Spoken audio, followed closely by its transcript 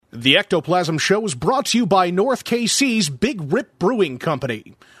The Ectoplasm Show is brought to you by North KC's Big Rip Brewing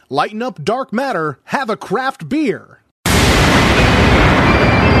Company. Lighten up dark matter, have a craft beer.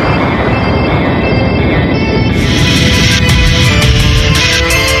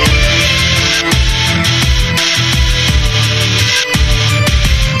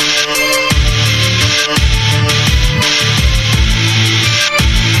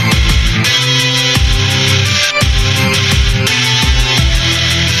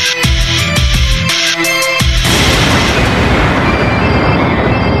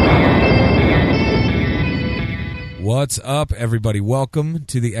 What's up, everybody? Welcome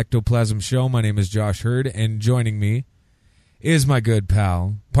to the Ectoplasm Show. My name is Josh Hurd, and joining me is my good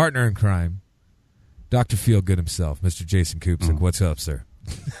pal, partner in crime, Dr. Feelgood himself, Mr. Jason Koopsick. What's up, sir?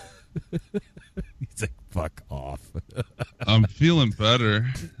 He's like, fuck off. I'm feeling better.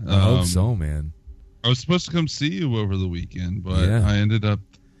 I hope so, man. I was supposed to come see you over the weekend, but I ended up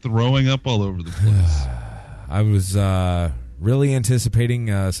throwing up all over the place. I was really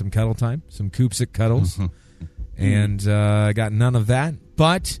anticipating some cuddle time, some Koopsick cuddles. And I got none of that.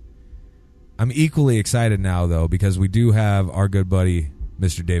 But I'm equally excited now, though, because we do have our good buddy,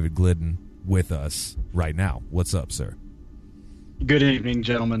 Mr. David Glidden, with us right now. What's up, sir? Good evening,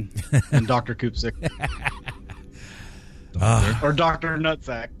 gentlemen, and Dr. Koopsick. Or Dr.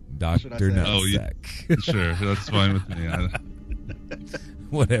 Nutsack. Dr. Nutsack. Oh, yeah. Sure, that's fine with me.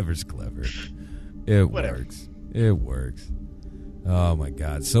 Whatever's clever. It works. It works. Oh, my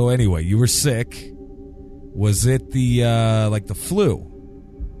God. So anyway, you were sick. Was it the the flu?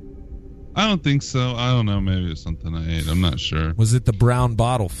 I don't think so. I don't know. Maybe it's something I ate. I'm not sure. Was it the brown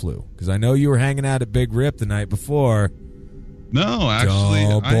bottle flu? Because I know you were hanging out at Big Rip the night before. No, actually.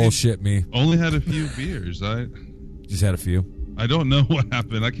 Oh, bullshit me. Only had a few beers. I just had a few. I don't know what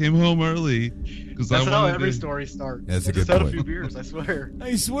happened. I came home early. That's how every story starts. That's a good point. I just had point. a few beers, I swear.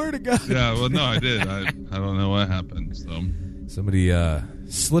 I swear to God. Yeah, well, no, I did. I don't know what happened. So somebody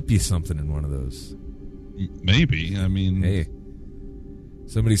slip you something in one of those. Maybe. I mean, hey,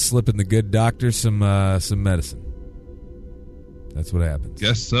 somebody slipping the good doctor some medicine. That's what happens.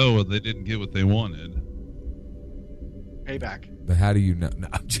 Guess so. They didn't get what they wanted. Payback. But how do you know? No,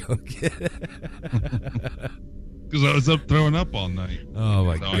 I'm joking. Because I was up throwing up all night. Oh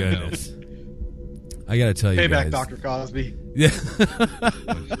my goodness! I gotta tell you, payback, guys. Dr. Cosby. Yeah.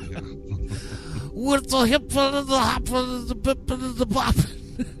 What's the hip of the hop of the bip of the bop?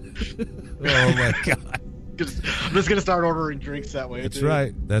 Oh my God! I'm just gonna start ordering drinks that way. That's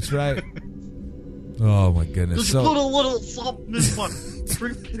right. That's right. Oh my goodness! Just put a little salt in my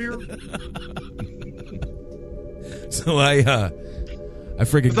drink here. So I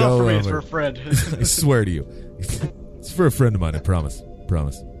freaking it's go. Not for me, it's for a friend. I swear to you, it's for a friend of mine. I promise.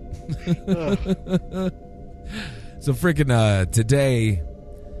 Promise. So freaking today,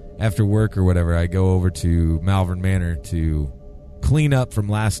 after work or whatever, I go over to Malvern Manor to clean up from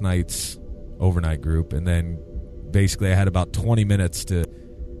last night's overnight group, and then basically I had about 20 minutes to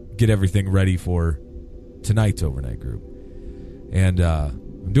get everything ready for tonight's overnight group. And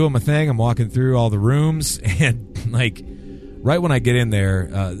I'm doing my thing. I'm walking through all the rooms, and like right when I get in there,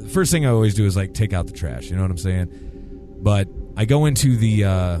 the first thing I always do is like take out the trash. You know what I'm saying? But I go into the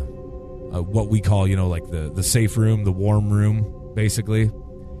what we call, like the safe room, the warm room, basically.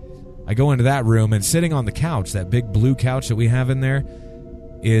 I go into that room, and sitting on the couch, that big blue couch that we have in there,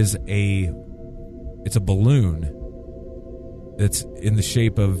 is it's a balloon that's in the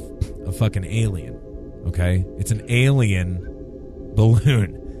shape of a fucking alien. Okay? It's an alien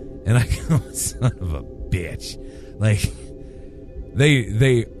balloon. And I go, son of a bitch. Like,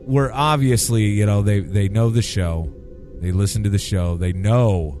 they were obviously, they know the show. They listen to the show. They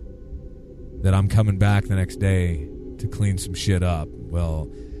know that I'm coming back the next day to clean some shit up. Well,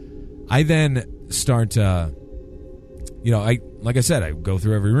 I then start, like I said, I go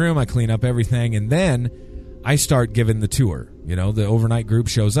through every room, I clean up everything, and then I start giving the tour. The overnight group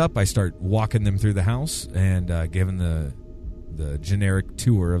shows up, I start walking them through the house and giving the generic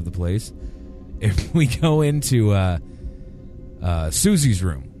tour of the place. If we go into Susie's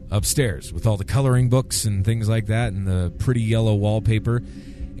room upstairs with all the coloring books and things like that and the pretty yellow wallpaper,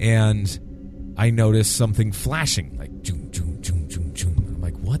 and I notice something flashing, like joom, joom, joom, joom, joom. I'm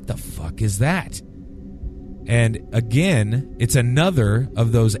like, what the fuck is that? And again, it's another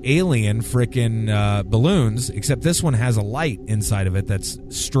of those alien frickin' balloons, except this one has a light inside of it that's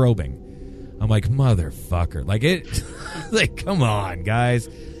strobing. I'm like, motherfucker. Like, like, come on, guys.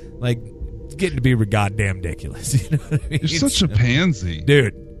 Like, it's getting to be goddamn ridiculous. You know what I mean? You're such a pansy.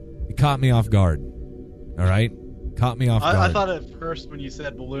 Dude, it caught me off guard. All right? Caught me off guard. I thought at first when you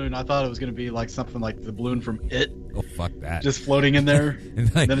said balloon, I thought it was going to be like something like the balloon from It. Oh, fuck that. Just floating in there. And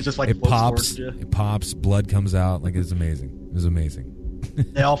then it just like it floats pops. towards you. It pops. Blood comes out. Like, it's amazing. It was amazing.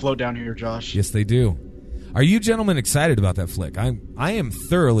 They all float down here, Josh. Yes, they do. Are you gentlemen excited about that flick? I am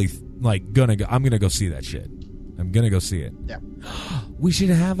thoroughly gonna go. I'm gonna go see that shit. I'm gonna go see it. Yeah. We should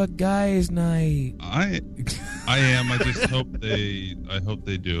have a guys' night. I am. I just hope they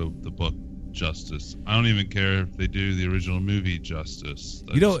do the book justice. I don't even care if they do the original movie justice.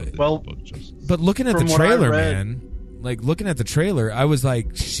 Book justice. But looking at the trailer, man, like looking at the trailer, I was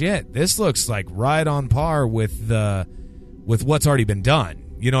like, shit, this looks like right on par with what's already been done.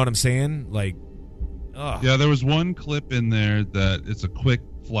 You know what I'm saying? Like, ugh. Yeah, there was one clip in there that it's a quick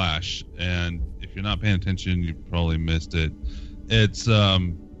flash, and if you're not paying attention, you probably missed it. It's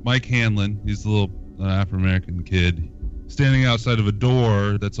Mike Hanlon. He's the little Afro-American kid standing outside of a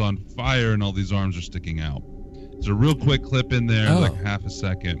door that's on fire, and all these arms are sticking out. There's a real quick clip in there, like half a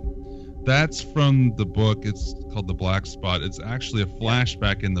second. That's from the book. It's called The Black Spot. It's actually a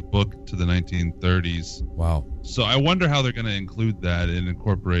flashback in the book to the 1930s. Wow. So I wonder how they're going to include that and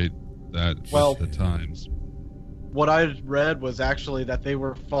incorporate that with the times. What I read was actually that they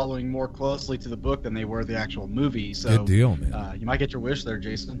were following more closely to the book than they were the actual movie. So good deal, man. You might get your wish there,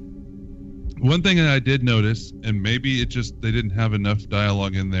 Jason. One thing that I did notice, and maybe they didn't have enough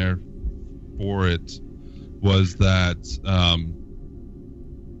dialogue in there for it, was that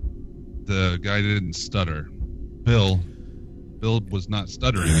the guy didn't stutter. Bill was not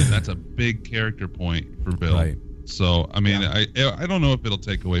stuttering, and that's a big character point for Bill. Right. So, I mean, yeah. I don't know if it'll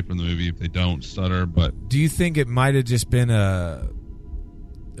take away from the movie if they don't stutter, but... Do you think it might have just been a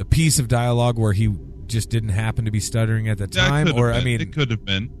piece of dialogue where he just didn't happen to be stuttering at the time? It could have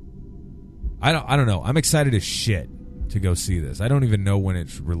been. I don't know. I'm excited as shit to go see this. I don't even know when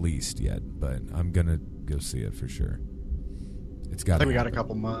it's released yet, but I'm going to go see it for sure. It's got. I think we got a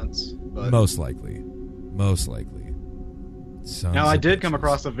couple months. But... Most likely. Now, I did come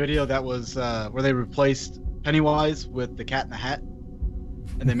across a video that was where they replaced Pennywise with the Cat in the Hat,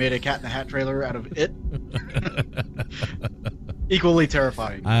 and they made a Cat in the Hat trailer out of It. Equally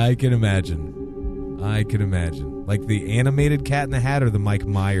terrifying. I can imagine. Like the animated Cat in the Hat or the Mike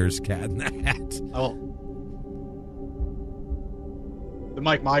Myers Cat in the Hat? Oh. The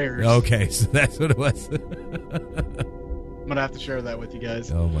Mike Myers. Okay, so that's what it was. I'm going to have to share that with you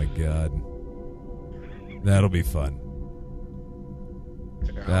guys. Oh, my God. That'll be fun.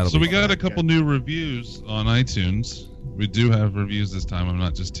 So we got a couple new reviews on iTunes. We do have reviews this time. I'm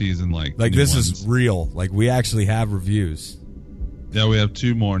not just teasing like this ones. Is real. Like we actually have reviews. Yeah, we have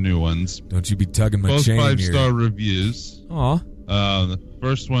 2 more new ones. Don't you be tugging my both chain here. Both 5-star reviews. Aw. The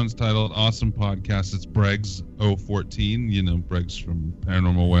first one's titled Awesome Podcast. It's Breggs014. You know Breggs from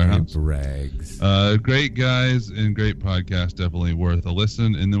Paranormal Warehouse. Hey, Breggs. Great guys and great podcast. Definitely worth a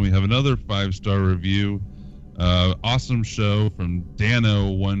listen. And then we have another 5-star review. Awesome show from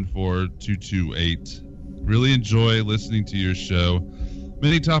Dano14228. Really enjoy listening to your show.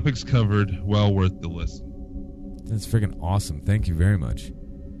 Many topics covered. Well worth the listen. That's freaking awesome. Thank you very much.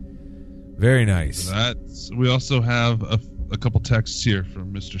 Very nice. We also have a couple texts here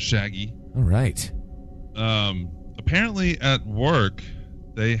from Mr. Shaggy. All right. Apparently at work,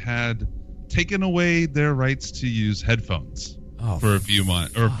 they had taken away their rights to use headphones for a few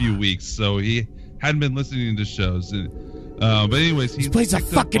months or a few weeks. So he hadn't been listening to shows. But anyways, this place is a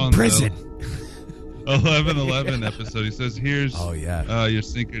fucking prison. 1111 episode. He says, here's your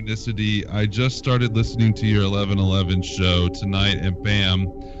synchronicity. I just started listening to your 1111 show tonight, and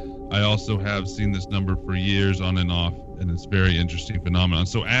bam, I also have seen this number for years on and off, and it's a very interesting phenomenon.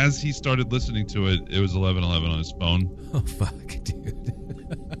 So as he started listening to it, it was 1111 on his phone. Oh, fuck, dude.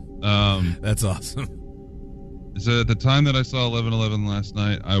 That's awesome. So at the time that I saw 1111 last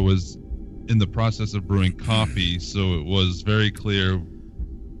night, I was in the process of brewing coffee, so it was very clear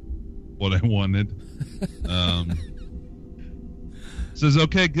what I wanted. Says,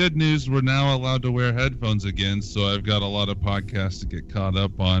 okay, good news. We're now allowed to wear headphones again, so I've got a lot of podcasts to get caught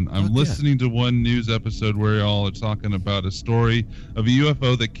up on. I'm listening to one news episode where y'all are talking about a story of a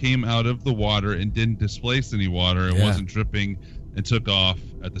UFO that came out of the water and didn't displace any water and wasn't dripping and took off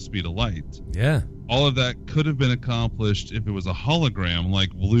at the speed of light. Yeah. All of that could have been accomplished if it was a hologram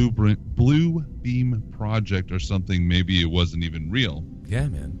like Blue Beam Project or something. Maybe it wasn't even real. Yeah,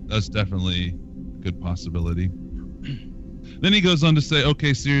 man. That's definitely a good possibility. Then he goes on to say,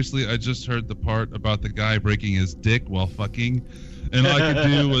 okay, seriously, I just heard the part about the guy breaking his dick while fucking, and all I could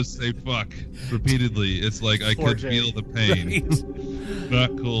do was say fuck repeatedly. It's like I could feel the pain. Right.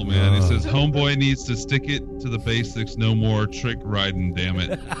 Not cool, man. He says, homeboy needs to stick it to the basics, no more trick riding, damn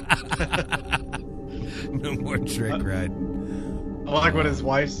it. No more trick ride. I like what his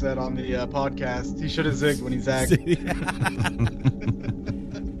wife said on the podcast. He should have zigged when he zagged.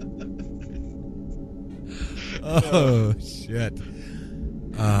 Oh, shit.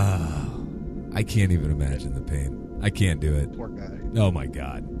 I can't even imagine the pain. I can't do it. Poor guy. Oh, my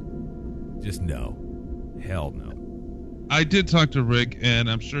God. Just no. Hell no. I did talk to Rick, and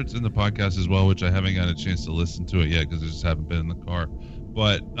I'm sure it's in the podcast as well, which I haven't got a chance to listen to it yet because I just haven't been in the car.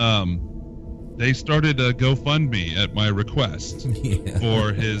 But they started a GoFundMe at my request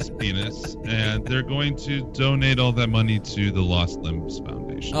for his penis, and they're going to donate all that money to the Lost Limbs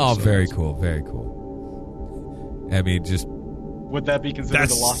Foundation. Oh, So very cool. Very cool. I mean, just... Would that be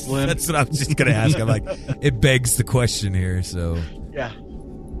considered a lost limb? That's what I was just going to ask. I'm like, it begs the question here, so... Yeah.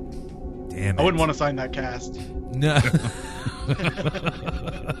 Damn it. I wouldn't want to sign that cast. No.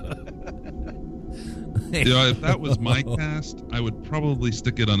 If that was my cast, I would probably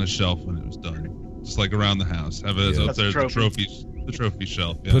stick it on a shelf when it was done, just like around the house. Have it up there, the trophy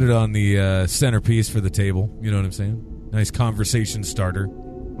shelf. Yeah. Put it on the centerpiece for the table. You know what I'm saying? Nice conversation starter.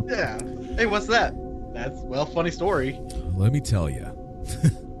 Yeah. Hey, what's that? That's, funny story. Let me tell you.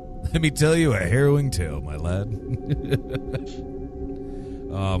 Let me tell you a harrowing tale, my lad.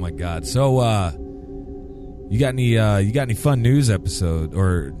 Oh my God! So, you got any fun news episode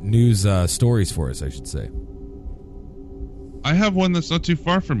or news stories for us? I should say. I have one that's not too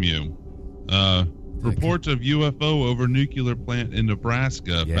far from you. Reports of UFO over nuclear plant in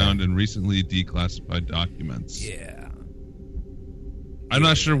Nebraska found in recently declassified documents. Yeah. I'm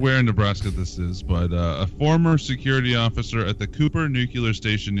not sure where in Nebraska this is, but a former security officer at the Cooper Nuclear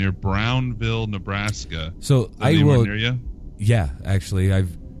Station near Brownville, Nebraska. So I will. Near you? Yeah, actually, I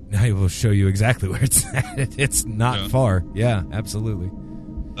will show you exactly where it's at. It's not far. Yeah, absolutely.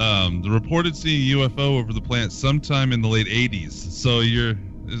 The reported seeing a UFO over the plant sometime in the late 80s. So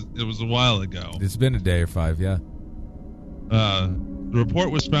it was a while ago. It's been a day or 5, yeah. The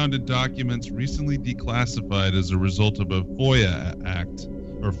report was found in documents recently declassified as a result of a FOIA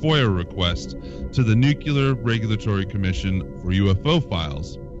request to the Nuclear Regulatory Commission for UFO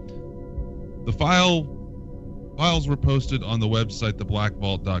files. The files were posted on the website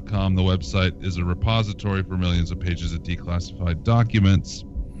theblackvault.com. The website is a repository for millions of pages of declassified documents.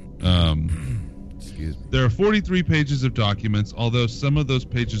 Excuse me. There are 43 pages of documents, although some of those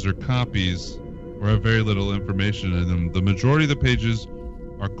pages are copies or have very little information in them. The majority of the pages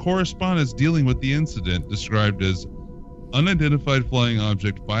are correspondence dealing with the incident, described as unidentified flying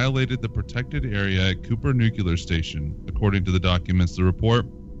object violated the protected area at Cooper Nuclear Station. According to the documents, the report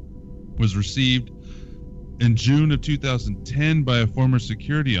was received in June of 2010 by a former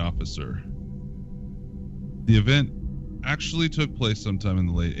security officer. The event actually took place sometime in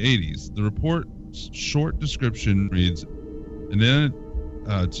the late 80s. The report's short description reads, and then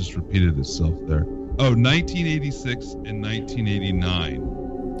it just repeated itself there. 1986 and 1989.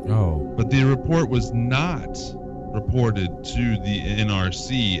 Oh. But the report was not reported to the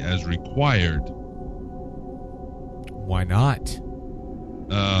NRC as required. Why not?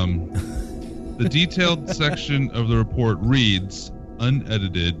 The detailed section of the report reads,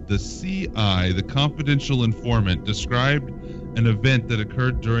 unedited, the CI, the confidential informant, described an event that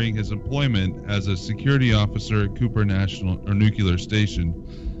occurred during his employment as a security officer at Cooper Nuclear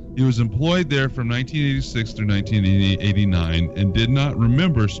Station. He was employed there from 1986 through 1989 and did not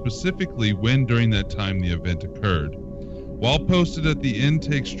remember specifically when during that time the event occurred. While posted at the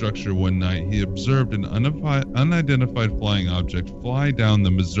intake structure one night, he observed an unidentified flying object fly down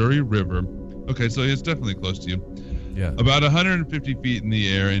the Missouri River. Okay, so it's definitely close to you. Yeah. About 150 feet in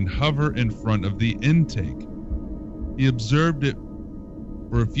the air and hover in front of the intake. He observed it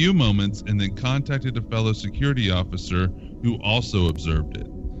for a few moments and then contacted a fellow security officer who also observed it.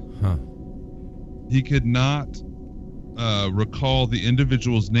 Huh. He could not recall the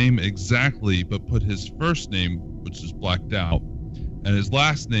individual's name exactly, but put his first name, which is blacked out, and his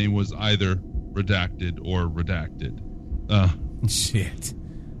last name was either redacted or redacted. Shit.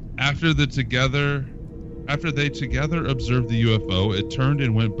 After they together observed the UFO, it turned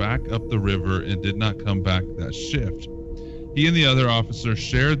and went back up the river and did not come back that shift. He and the other officer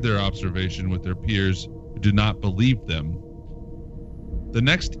shared their observation with their peers who did not believe them. The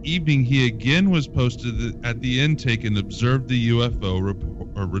next evening, he again was posted at the intake and observed the UFO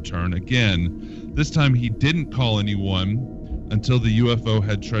return again. This time, he didn't call anyone until the UFO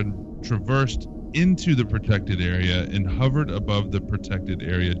had traversed into the protected area and hovered above the protected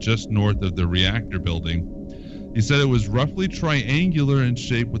area just north of the reactor building. He said it was roughly triangular in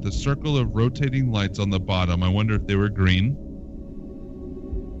shape with a circle of rotating lights on the bottom. I wonder if they were green.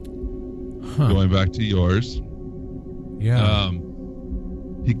 Huh. Going back to yours. Yeah.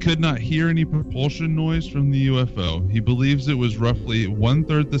 He could not hear any propulsion noise from the UFO. He believes it was roughly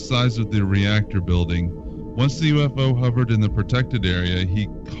 1/3 the size of the reactor building. Once the UFO hovered in the protected area, he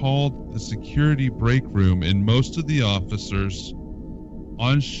called the security break room, and most of the officers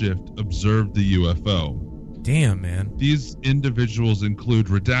on shift observed the UFO. Damn, man. These individuals include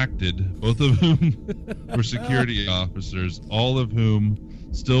redacted, both of whom were security officers, all of whom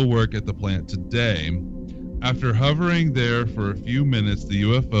still work at the plant today. After hovering there for a few minutes, the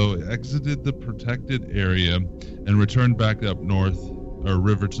UFO exited the protected area and returned back up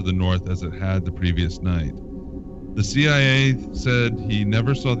river to the north as it had the previous night. The CIA said he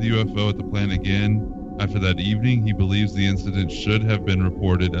never saw the UFO at the plant again. After that evening, he believes the incident should have been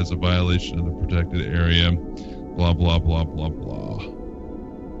reported as a violation of the protected area. Blah, blah, blah, blah, blah.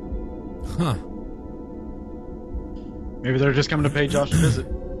 Huh. Maybe they're just coming to pay Josh a visit.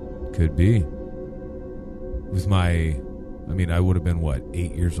 Could be. It was I would have been,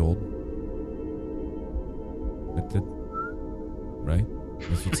 8 years old? Right?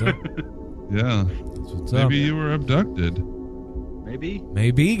 That's what's up. Yeah. That's what's Maybe up. you were abducted.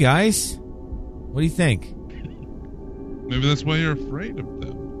 Maybe, guys. What do you think? Maybe that's why you're afraid of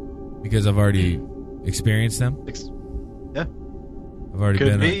them. Because I've already experienced them? Yeah. I've already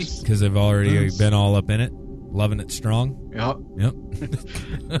Could been be. because I've already Yes. been all up in it, loving it strong. Yep. Yep.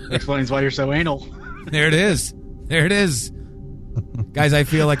 Explains why you're so anal. There it is. Guys, I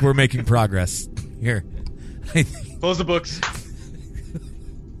feel like we're making progress here. Close the books.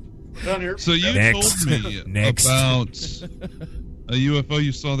 Down here. So you Next. told me Next. about a UFO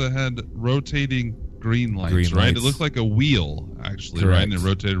you saw that had rotating green lights, Green right? lights. It looked like a wheel, actually, Correct. right? And it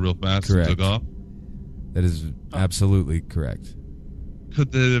rotated real fast Correct. and took off. That is absolutely correct.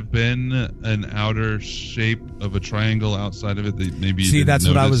 Could there have been an outer shape of a triangle outside of it that maybe you See, didn't that's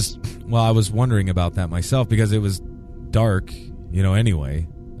what I notice? I was wondering about that myself because it was dark, anyway.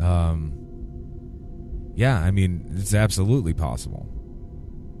 Yeah, I mean, it's absolutely possible.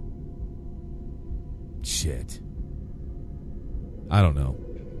 Shit. I don't know.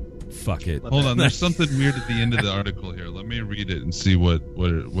 Fuck it. Hold on, there's something weird at the end of the article here. Let me read it and see what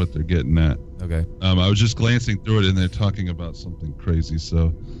they're getting at. Okay. I was just glancing through it, and they're talking about something crazy.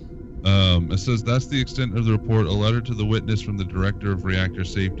 So it says, that's the extent of the report. A letter to the witness from the director of reactor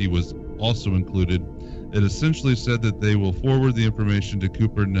safety was also included. It essentially said that they will forward the information to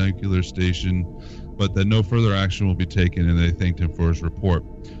Cooper Nuclear Station, but that no further action will be taken, and they thanked him for his report.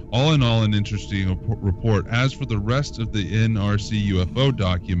 All in all, an interesting report. As for the rest of the NRC UFO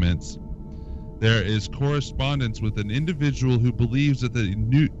documents, there is correspondence with an individual who believes that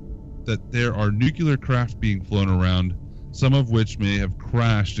there are nuclear craft being flown around, some of which may have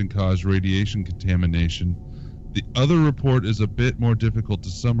crashed and caused radiation contamination. The other report is a bit more difficult to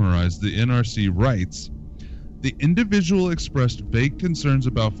summarize. The NRC writes, the individual expressed vague concerns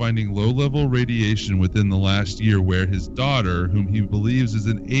about finding low-level radiation within the last year where his daughter, whom he believes is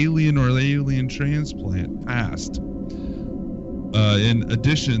an alien or alien transplant, passed. In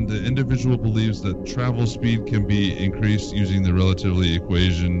addition, the individual believes that travel speed can be increased using the relativity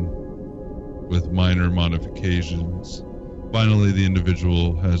equation with minor modifications. Finally, the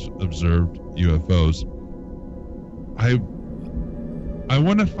individual has observed UFOs. I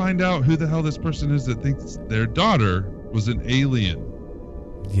want to find out who the hell this person is that thinks their daughter was an alien.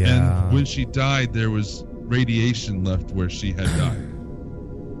 Yeah. And when she died, there was radiation left where she had died.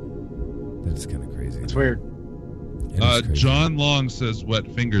 That's kind of crazy. It's weird. It is crazy. John Long says, wet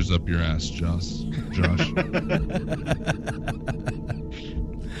fingers up your ass, Josh.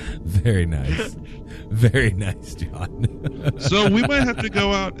 Very nice. Very nice, John. So we might have to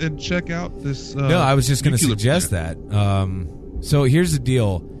go out and check out this. No, I was just going to nuclear suggest plant. that. So here's the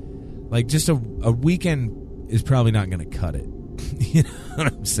deal. Like, just a weekend is probably not going to cut it. You know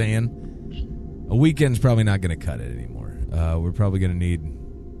what I'm saying? A weekend's probably not going to cut it anymore. We're probably going to need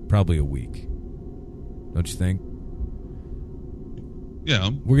a week. Don't you think?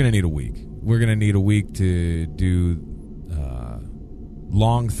 Yeah. We're going to need a week. We're going to need a week to do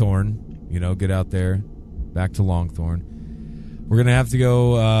Longthorn, get out there, back to Longthorn. We're going to have to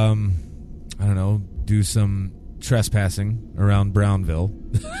go, do some trespassing around Brownville,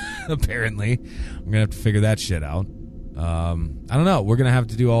 apparently. We're going to have to figure that shit out. I don't know. We're going to have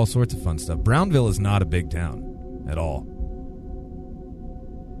to do all sorts of fun stuff. Brownville is not a big town at all.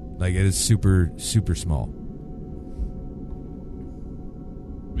 Like, it is super, super small.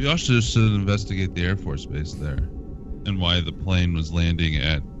 We also should investigate the Air Force Base there and why the plane was landing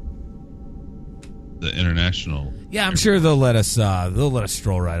at the international. Yeah, I'm sure they'll let us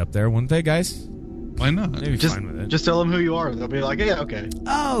stroll right up there, wouldn't they, guys? Why not? Maybe fine with it. Just tell them who you are. They'll be like, yeah, okay.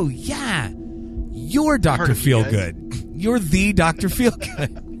 Oh, yeah. You're Dr. Heard of you guys. Feelgood. You're the Dr.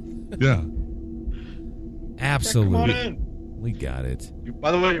 Feelgood. Yeah. Absolutely. Come on in. We got it. By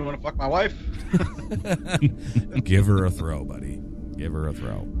the way, you want to fuck my wife? Give her a throw, buddy. Give her a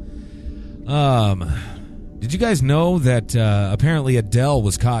throw. Did you guys know that apparently Adele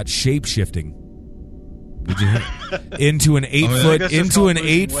was caught shape-shifting? Did you into an 8-foot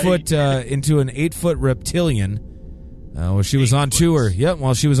reptilian while she was on tour. Yep,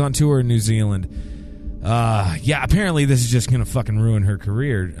 while she was on tour in New Zealand. Yeah, apparently this is just gonna fucking ruin her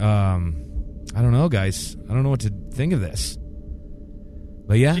career. I don't know, guys. I don't know what to think of this.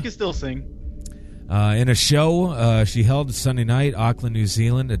 But yeah, She can still sing. in a show she held Sunday night, Auckland, New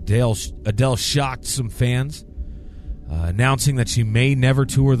Zealand, Adele shocked some fans, announcing that she may never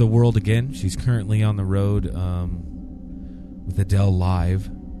tour the world again. She's currently on the road with Adele Live.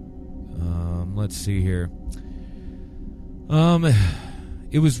 Let's see here.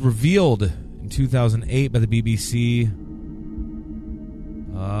 It was revealed in 2008 by the BBC.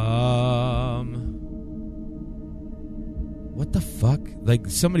 What the fuck? Like,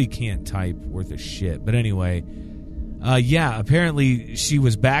 somebody can't type worth a shit. But anyway, yeah, apparently she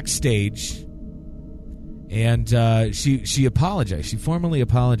was backstage, and she apologized. She formally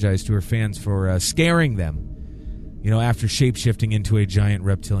apologized to her fans for scaring them, after shape-shifting into a giant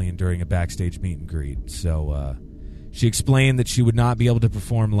reptilian during a backstage meet and greet. So she explained that she would not be able to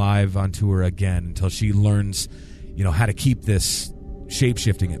perform live on tour again until she learns, how to keep this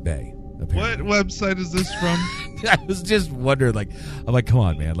shape-shifting at bay. Apparently. What website is this from? I was just wondering, I'm like, come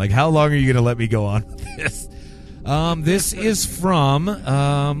on, man. Like, how long are you going to let me go on with this? This is from...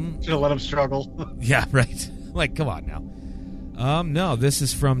 Should have let him struggle. Yeah, right. Like, come on now. No, this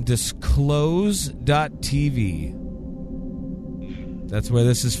is from disclose.tv. That's where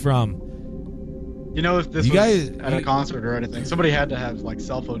this is from. If this was at a concert or anything, somebody had to have,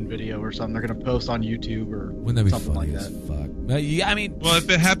 cell phone video or something they're going to post on YouTube or Wouldn't that be something funny like as that. fuck? Yeah, I mean... Well, if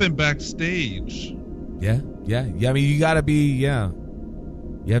it happened backstage... Yeah. I mean, you got to be, You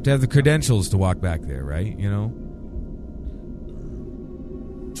have to have the credentials to walk back there, right? I don't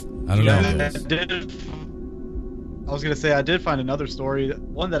know. I was going to say, I did find another story,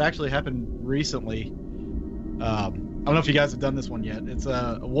 one that actually happened recently. I don't know if you guys have done this one yet. It's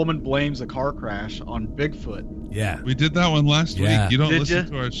a woman blames a car crash on Bigfoot. Yeah. We did that one last week. You don't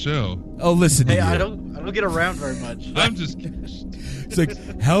listen to our show. Oh, listen to you. I don't get around very much. I'm just kidding. It's like,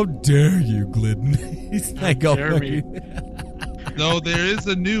 how dare you, Glidden? He's like, How dare me. No, there is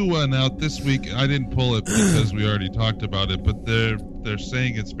a new one out this week. I didn't pull it because we already talked about it, but they're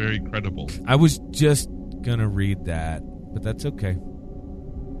saying it's very credible. I was just gonna read that, but that's okay.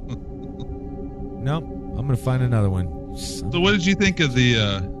 No, I'm gonna find another one. So, what did you think of the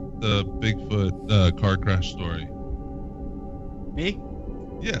Bigfoot car crash story? Me?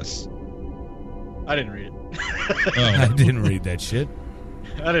 Yes. I didn't read it. I didn't read that shit.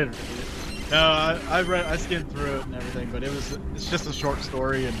 I didn't read it. No, I skimmed through it and everything, but it's just a short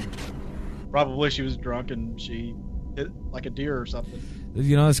story, and probably she was drunk and she hit like a deer or something.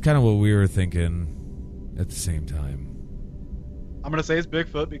 That's kind of what we were thinking at the same time. I'm gonna say it's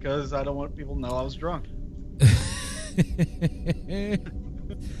Bigfoot because I don't want people to know I was drunk. Why I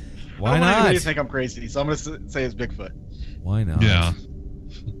don't want not? anybody to think I'm crazy, so I'm gonna say it's Bigfoot. Why not? Yeah.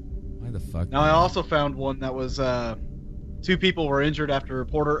 Why the fuck? Now, I also found one that was 2 people were injured after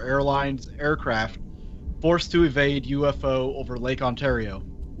Porter Airlines aircraft forced to evade UFO over Lake Ontario.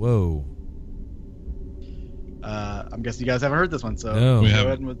 Whoa. I'm guessing you guys haven't heard this one, so No. We go haven't.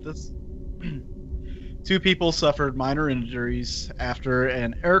 ahead with this. 2 people suffered minor injuries after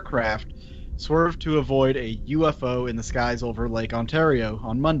an aircraft swerved to avoid a UFO in the skies over Lake Ontario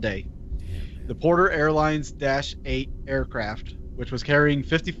on Monday. The Porter Airlines Dash 8 aircraft, which was carrying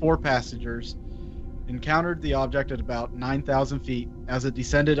 54 passengers, encountered the object at about 9,000 feet as it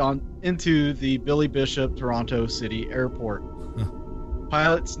descended into the Billy Bishop Toronto City Airport.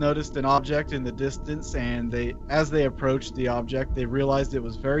 Pilots noticed an object in the distance, and as they approached the object, they realized it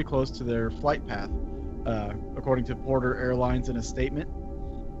was very close to their flight path, according to Porter Airlines in a statement.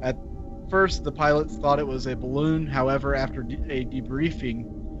 At first, the pilots thought it was a balloon. However, after a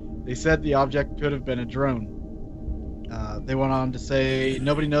debriefing, they said the object could have been a drone. They went on to say,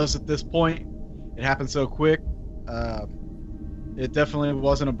 nobody knows at this point. It happened so quick. It definitely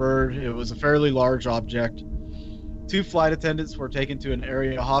wasn't a bird. It was a fairly large object. 2 flight attendants were taken to an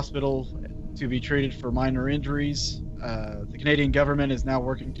area hospital to be treated for minor injuries. The Canadian government is now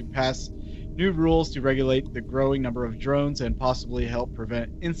working to pass new rules to regulate the growing number of drones and possibly help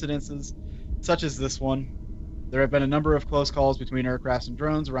prevent incidences such as this one. There have been a number of close calls between aircrafts and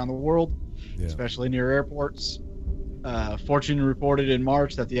drones around the world, especially near airports. Fortune reported in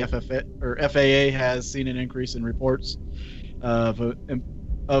March that the FAA has seen an increase in reports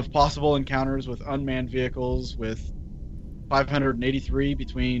of possible encounters with unmanned vehicles, with 583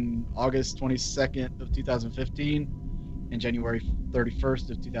 between August 22nd of 2015 and January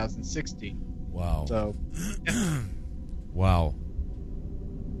 31st of 2016. Wow. So, wow.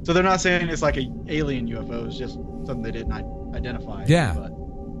 So they're not saying it's like an alien UFO. It's just something they didn't identify. Yeah. But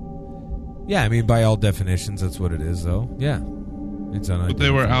Yeah, I mean, by all definitions, that's what it is, though. Yeah. It's unidentified. But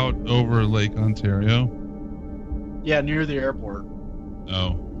they were out over Lake Ontario? yeah, near the airport.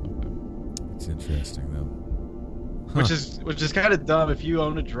 Oh. It's interesting, though. Which is kind of dumb. If you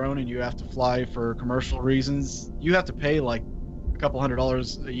own a drone and you have to fly for commercial reasons, you have to pay like a couple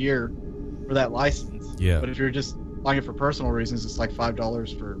 $100s a year for that license. Yeah. But if you're just flying it for personal reasons, it's like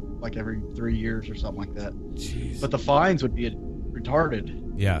 $5 for like every 3 years or something like that. Jeez. But the fines would be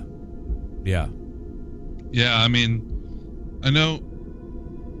retarded. Yeah. Yeah. Yeah, I mean, I know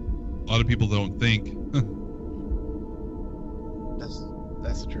a lot of people don't think.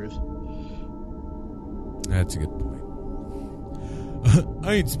 That's the truth. That's a good point.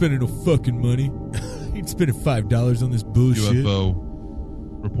 I ain't spending no fucking money. I ain't spending $5 on this bullshit. UFO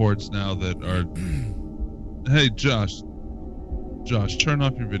reports now that are... Hey, Josh, turn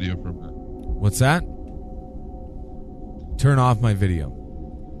off your video for a minute. What's that? Turn off my video.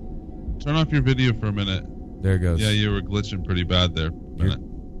 Turn off your video for a minute. There it goes. Yeah, you were glitching pretty bad there.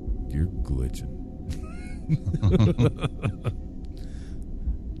 You're glitching.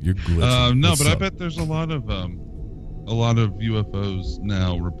 You're glitching. No, What's but I up? bet there's a lot of UFOs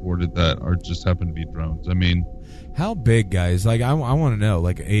now reported that are just happen to be drones. I mean, How big, guys? Like, I want to know,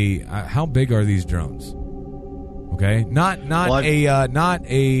 like, how big are these drones? Okay, not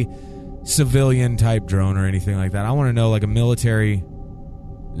a civilian type drone or anything like that. I want to know, like, a military.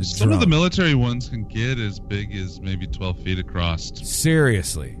 some of the military ones can get as big as maybe 12 feet across.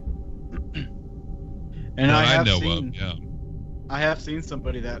 Seriously. And I have seen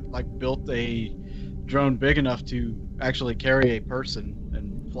somebody that like built a drone big enough to actually carry a person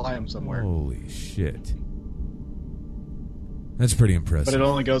and fly them somewhere. Holy shit. That's pretty impressive. But it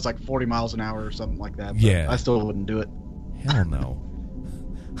only goes like 40 miles an hour or something like that. But Yeah. I still wouldn't do it. Hell no.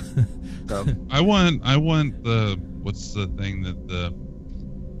 So I want the what's the thing that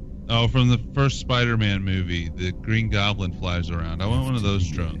from the first Spider-Man movie, the Green Goblin flies around. I want one of those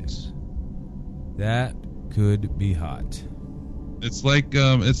drones. That could be hot. It's like the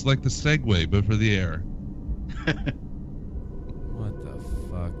Segway, but for the air. What the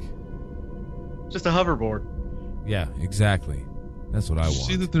fuck? just a hoverboard. Yeah, exactly. That's what I want.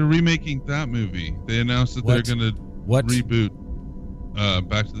 See that they're remaking that movie. They announced that they're going to reboot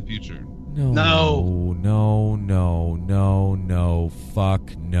Back to the Future. No.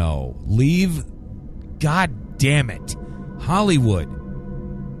 Fuck no. Leave. God damn it. Hollywood.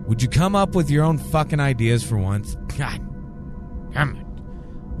 Would you come up with your own fucking ideas for once? God damn it.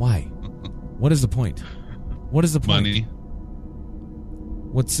 Why? What is the point? What is the point? Money.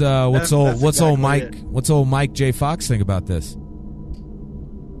 What's old Mike J. Fox think about this?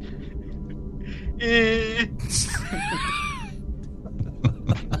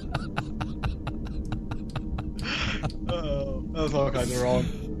 Oh, that was all kinds of wrong.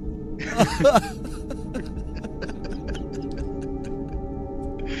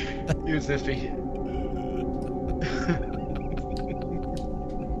 He was iffy.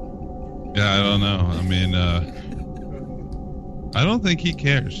 Yeah, I don't know. I mean, I don't think he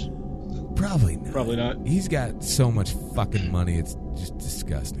cares. Probably not. Probably not. He's got so much fucking money, it's just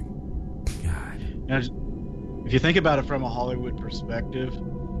disgusting. God. Now, if you think about it from a Hollywood perspective,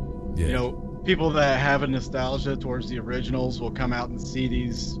 Yeah. you know, people that have a nostalgia towards the originals will come out and see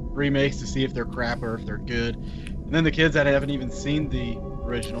these remakes to see if they're crap or if they're good. And then the kids that haven't even seen the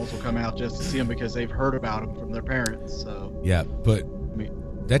originals will come out just to see them because they've heard about them from their parents. So Yeah, but I mean,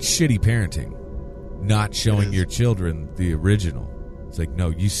 that's shitty parenting. Not showing your children the original. It's like, no,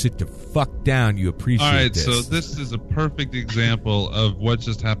 you sit the fuck down. You appreciate All right, this. so this is a perfect example of what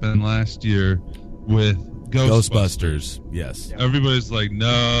just happened last year with Ghostbusters. Yes. Yeah. Everybody's like,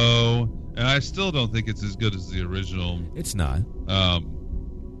 no. And I still don't think it's as good as the original. It's not.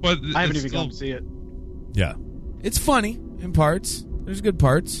 But I haven't it's even still, gone to see it. Yeah. It's funny in parts. There's good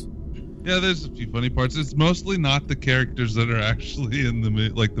parts. Yeah, there's a few funny parts. It's mostly not the characters that are actually in the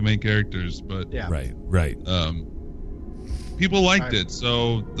main characters, but Yeah. Right. people liked it,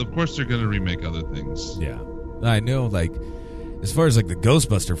 so of course they're going to remake other things. Yeah. I know, like, as far as, like, the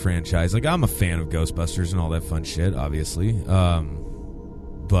Ghostbuster franchise, like, I'm a fan of Ghostbusters and all that fun shit, obviously.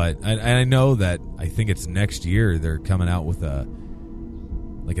 But I know that I think it's next year they're coming out with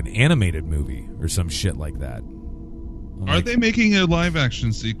an animated movie or some shit like that. Are they making a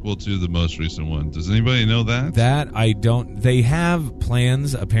live-action sequel to the most recent one? Does anybody know that? That I don't. They have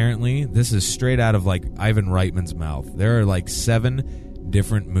plans, apparently. This is straight out of, like, Ivan Reitman's mouth. There are, like, 7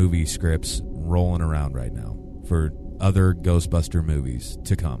 different movie scripts rolling around right now for other Ghostbuster movies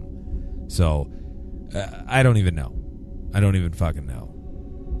to come. So, I don't even know. I don't even fucking know.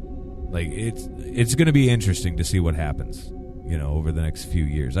 Like, it's going to be interesting to see what happens, you know, over the next few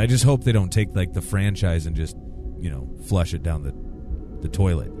years. I just hope they don't take, like, the franchise and just, you know, flush it down the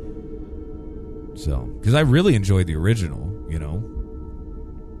toilet. So, because I really enjoyed the original, you know.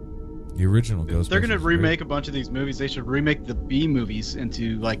 The original Ghostbusters. If they're going to remake a bunch of these movies, they should remake the B movies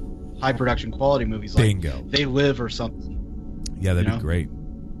into, like, high production quality movies. Like Bingo. They Live or something. Yeah, that'd be great.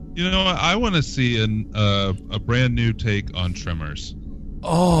 You know, I want to see a brand new take on Tremors.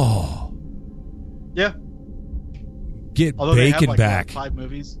 Oh. Yeah. Get Although Bacon they have, like, back. 5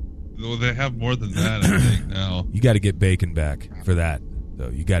 movies. Well, they have more than that, I think, now. You got to get Bacon back for that, though.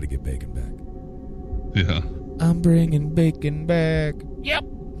 You got to get Bacon back. Yeah. I'm bringing Bacon back. Yep.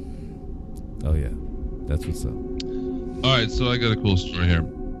 Oh, yeah. That's what's up. All right, so I got a cool story here.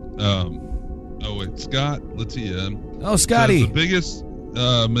 Scott Latia. Oh, Scotty. The biggest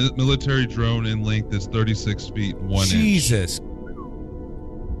military drone in length is 36 feet 1 Jesus. inch.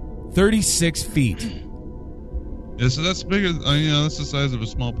 36 feet. Yeah, so that's bigger. You know, that's the size of a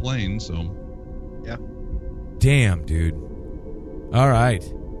small plane. So, yeah. Damn, dude. All right.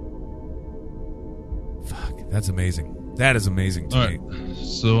 Fuck, that's amazing. That is amazing to me. Right.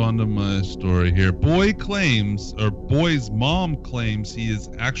 So on to my story here. Boy's mom claims he is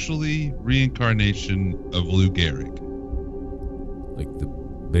actually reincarnation of Lou Gehrig. Like the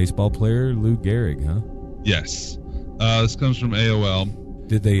baseball player Lou Gehrig, huh? Yes. This comes from AOL.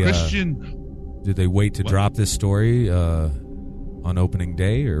 Did they Did they wait to What? drop this story on opening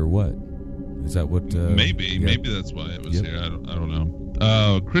day, or what? Is that what? Maybe that's why it was here. I don't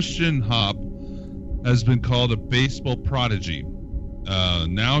know. Christian Hop has been called a baseball prodigy.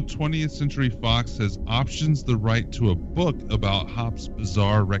 Now 20th Century Fox has options the right to a book about Hop's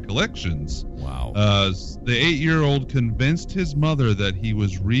bizarre recollections. Wow. The 8-year-old convinced his mother that he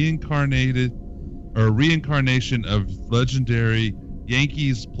was reincarnation of legendary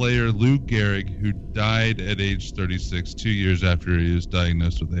Yankees player Lou Gehrig, who died at age 36, 2 years after he was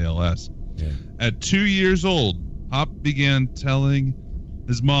diagnosed with ALS. Yeah. At 2 years old, Hop began telling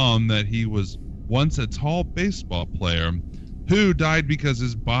his mom that he was once a tall baseball player who died because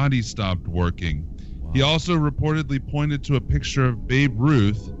his body stopped working. Wow. He also reportedly pointed to a picture of Babe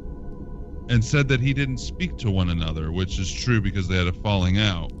Ruth and said that he didn't speak to one another, which is true because they had a falling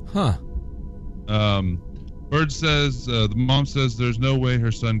out. Huh. Bird says, the mom says there's no way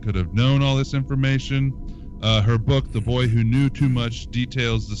her son could have known all this information. Her book, The Boy Who Knew Too Much,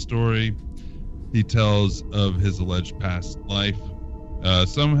 details the story he tells of his alleged past life.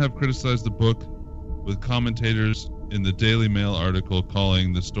 Some have criticized the book, with commentators in the Daily Mail article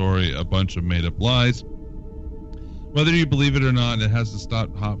calling the story a bunch of made-up lies. Whether you believe it or not, it has to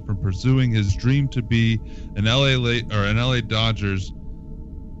stop Hop from pursuing his dream to be an LA Dodgers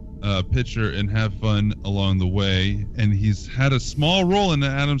pitcher and have fun along the way. And he's had a small role in the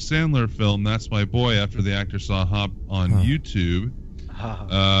Adam Sandler film That's My Boy after the actor saw Hop on YouTube.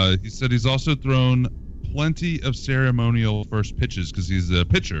 He said he's also thrown plenty of ceremonial first pitches because he's a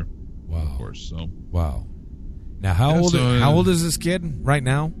pitcher. Wow. Of course. So. Wow. Now, how old is this kid right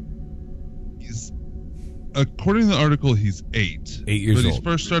now? He's, according to the article, he's 8. 8 years old. But he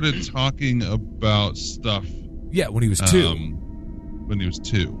first started talking about stuff. Yeah, when he was 2. When he was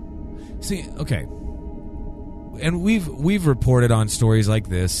 2. See, okay. And we've reported on stories like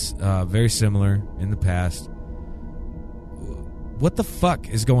this, very similar in the past. What the fuck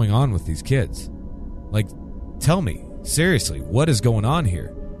is going on with these kids? Like, tell me, seriously, what is going on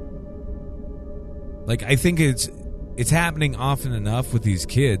here? Like, I think it's happening often enough with these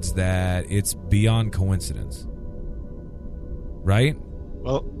kids that it's beyond coincidence. Right?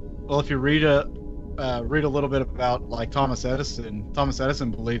 Well, if you read a little bit about, like, Thomas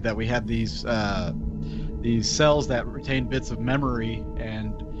Edison believed that we had these cells that retain bits of memory,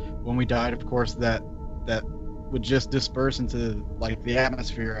 and when we died, of course, that would just disperse into, like, the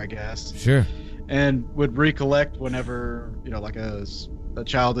atmosphere, I guess. Sure. And would recollect whenever, you know, like a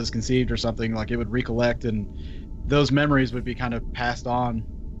child is conceived or something. Like, it would recollect, and those memories would be kind of passed on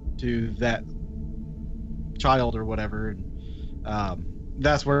to that child or whatever. And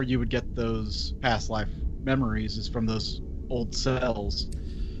that's where you would get those past life memories, is from those old cells,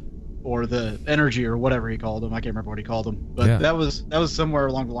 or the energy, or whatever he called them. I can't remember what he called them, but yeah. that was somewhere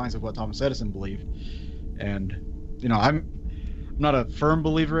along the lines of what Thomas Edison believed. And, you know, I'm not a firm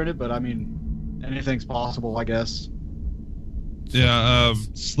believer in it, but I mean, anything's possible, I guess. Yeah,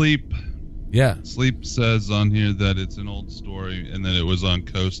 Sleep. Yeah. Sleep says on here that it's an old story and that it was on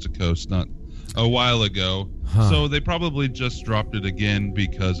Coast to Coast not a while ago. Huh. So they probably just dropped it again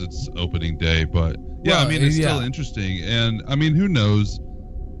because it's opening day. But yeah, Well, I mean, it's yeah. still interesting. And I mean, who knows?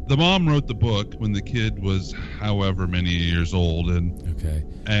 The mom wrote the book when the kid was however many years old.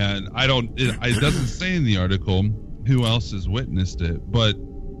 And I don't, it doesn't say in the article who else has witnessed it. But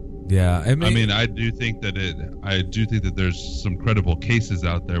yeah, I mean, I do think that there's some credible cases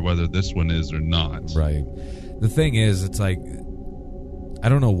out there, whether this one is or not. Right. The thing is, it's like, I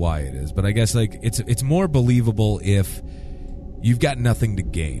don't know why it is, but I guess like it's more believable if you've got nothing to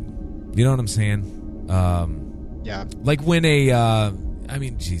gain. You know what I'm saying? Yeah. Like when I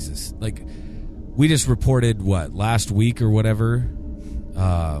mean, Jesus, like we just reported last week or whatever,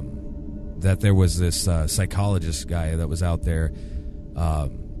 that there was this psychologist guy that was out there,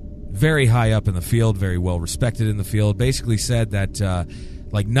 very high up in the field, very well respected in the field, basically said that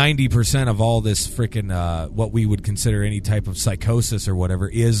like 90% of all this freaking what we would consider any type of psychosis or whatever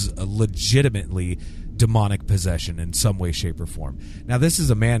is legitimately demonic possession in some way, shape, or form. Now, this is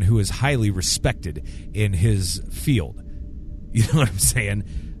a man who is highly respected in his field. You know what I'm saying?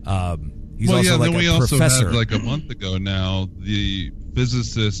 He's also like a professor. Also had like a month ago now the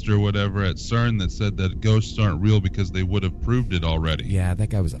physicist or whatever at CERN that said that ghosts aren't real because they would have proved it already. Yeah, that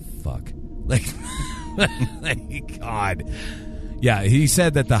guy was a fuck. Like, God. Yeah, he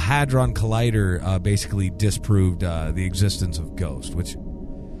said that the Hadron Collider basically disproved the existence of ghosts, which,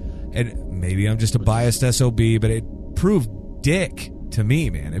 and maybe I'm just a biased SOB, but it proved dick to me,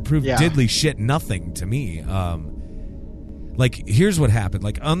 man. It proved diddly shit nothing to me. Like, here's what happened.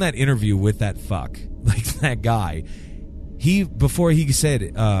 Like, on that interview with that fuck, like, that guy, before he said,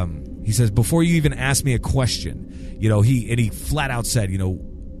 he says, before you even ask me a question, you know, he flat out said, you know,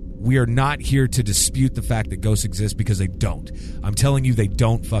 we are not here to dispute the fact that ghosts exist because they don't. I'm telling you they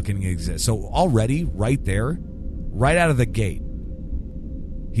don't fucking exist. So already, right there, right out of the gate,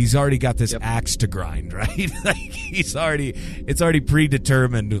 he's already got this axe to grind, right? Like it's already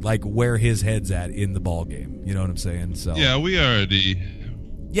predetermined, like where his head's at in the ball game. You know what I'm saying? So yeah, we already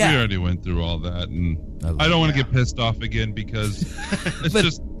went through all that, and I don't want to get pissed off again because it's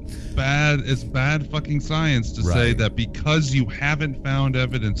just bad. It's bad fucking science to say that because you haven't found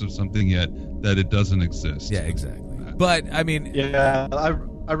evidence of something yet that it doesn't exist. Yeah, exactly. But I mean, yeah,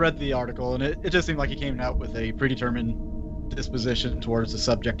 I read the article, and it just seemed like he came out with a predetermined disposition towards the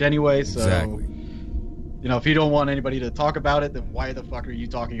subject anyway. So, you know, if you don't want anybody to talk about it, then why the fuck are you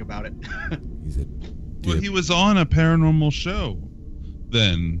talking about it? Well, he was on a paranormal show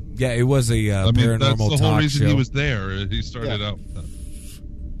then. Yeah, it was a paranormal talk show. That's the whole reason he was there. He started out with that.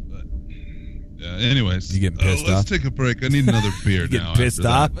 But, yeah, anyways. You getting pissed off? Let's take a break. I need another beer now. Pissed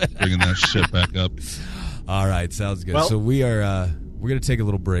off? Bringing that shit back up. All right, sounds good. Well, so we're going to take a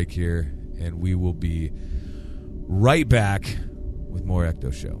little break here, and we will be right back with more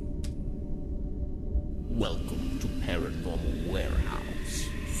Ecto Show. Welcome to Paranormal Warehouse.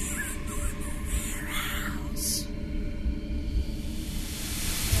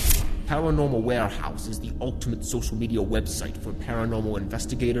 Paranormal Warehouse is the ultimate social media website for paranormal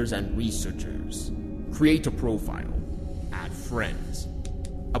investigators and researchers. Create a profile, add friends,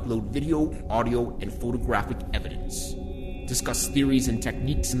 upload video, audio, and photographic evidence, discuss theories and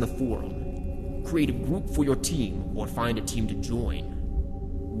techniques in the forum, create a group for your team or find a team to join,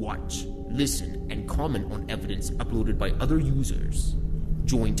 watch, listen, and comment on evidence uploaded by other users.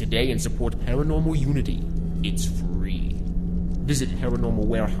 Join today and support Paranormal Unity. It's free. Visit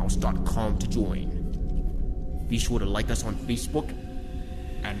paranormalwarehouse.com to join. Be sure to like us on Facebook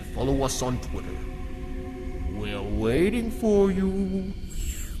and follow us on Twitter. We're waiting for you.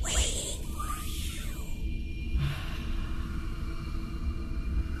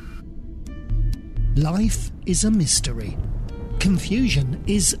 Life is a mystery. Confusion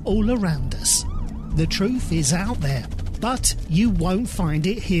is all around us. The truth is out there, but you won't find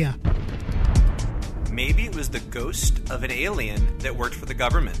it here. Maybe it was the ghost of an alien that worked for the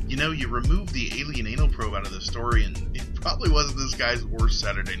government. You know, you remove the alien anal probe out of the story, and it probably wasn't this guy's worst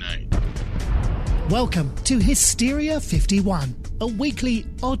Saturday night. Welcome to Hysteria 51, a weekly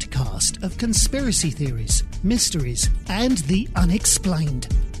oddcast of conspiracy theories, mysteries, and the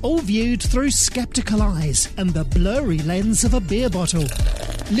unexplained. All viewed through skeptical eyes and the blurry lens of a beer bottle.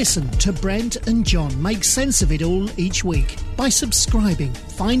 Listen to Brent and John make sense of it all each week by subscribing.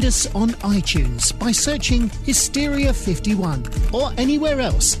 Find us on iTunes by searching Hysteria 51 or anywhere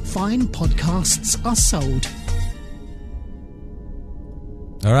else fine podcasts are sold.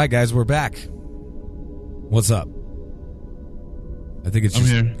 All right, guys, we're back. What's up? I think it's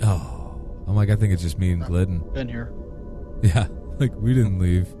just... I'm here. Oh, I'm like, I think it's just me and Glidden. Been here. Yeah. Like, we didn't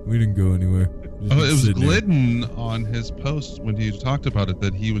leave. We didn't go anywhere. Oh, it was Glidden on his post when he talked about it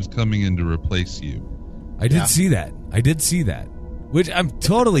that he was coming in to replace you. I did see that. Which I'm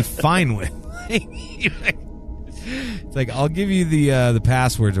totally fine with. It's like, I'll give you the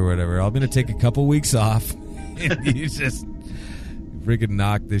passwords or whatever. I'm going to take a couple weeks off. And you just freaking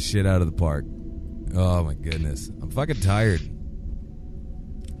knock this shit out of the park. Oh, my goodness. I'm fucking tired.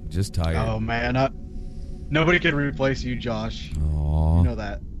 Just tired. Oh, man. Nobody can replace you, Josh. Aw. You know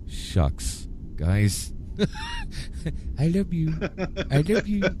that. Shucks. Guys. I love you. I love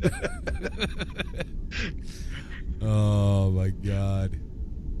you. Oh, my God.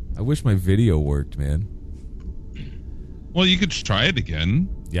 I wish my video worked, man. Well, you could try it again.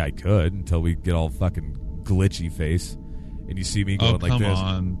 Yeah, I could until we get all fucking glitchy face. And you see me going like this.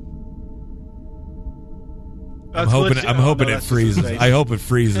 On. I'm hoping it freezes. I hope it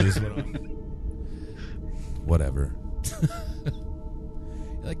freezes. Whatever.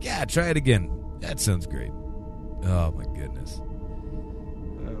 You're like, yeah, try it again. That sounds great. Oh, my goodness.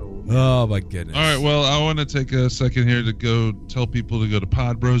 Oh, my goodness. All right, well, I want to take a second here to go tell people to go to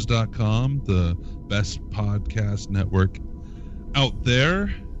podbros.com, the best podcast network out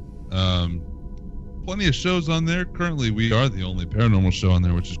there. Plenty of shows on there. Currently, we are the only paranormal show on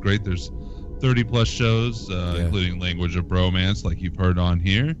there, which is great. There's 30-plus shows, including Language of Bromance, like you've heard on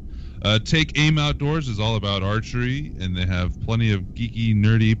here. Take Aim Outdoors is all about archery, and they have plenty of geeky,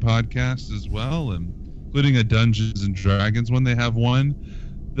 nerdy podcasts as well, and including a Dungeons and Dragons one. They have one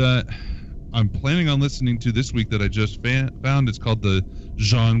that I'm planning on listening to this week that I just found. It's called the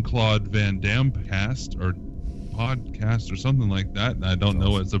Jean-Claude Van Damme cast or podcast or something like that. And I don't know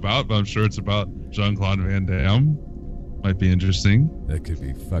what it's about, but I'm sure it's about Jean-Claude Van Damme. Might be interesting. That could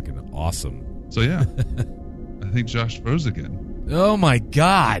be fucking awesome. So yeah, I think Josh froze again. Oh my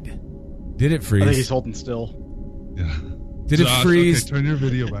God! Did it freeze? I think he's holding still. Yeah. Did Josh, it freeze? Okay, turn your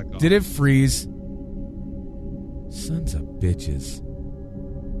video back on. Did it freeze? Sons of bitches.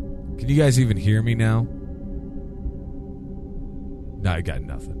 Can you guys even hear me now? No, I got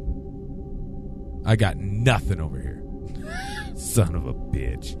nothing. I got nothing over here. Son of a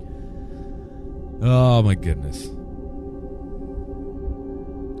bitch. Oh my goodness.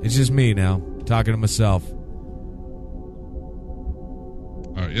 It's just me now, talking to myself.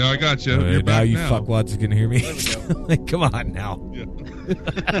 All right, yeah, I got you. You're now back you now. fuckwats can hear me. Like, come on now. Yeah.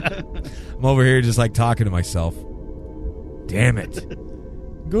 I'm over here just like talking to myself. Damn it.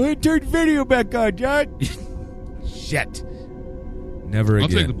 Go ahead and turn the video back on, John. Shit. Never again.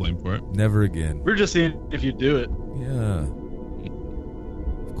 I'll take the blame for it. Never again. We're just seeing if you do it. Yeah.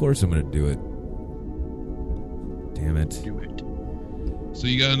 Of course I'm going to do it. Damn it. Do it. So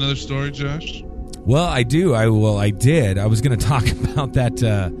you got another story, Josh? Well, I do. I did. I was going to talk about that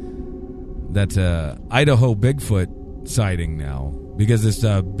Idaho Bigfoot sighting now, because this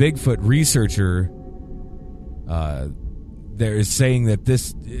Bigfoot researcher there is saying that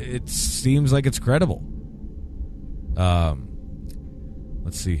it seems like it's credible.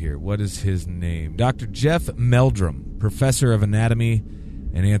 Let's see here. What is his name? Dr. Jeff Meldrum, professor of anatomy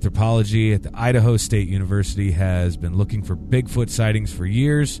and anthropology at the Idaho State University, has been looking for Bigfoot sightings for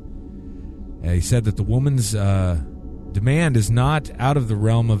years. He said that the woman's demand is not out of the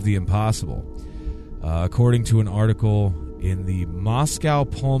realm of the impossible. According to an article in the Moscow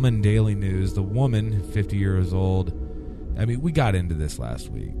Pullman Daily News, the woman, 50 years old, I mean, we got into this last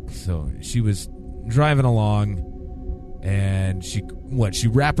week. So she was driving along, and she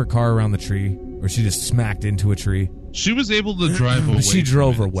wrapped her car around the tree, or she just smacked into a tree. She was able to drive away. She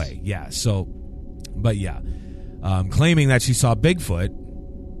drove her way, yeah. So, but yeah, claiming that she saw Bigfoot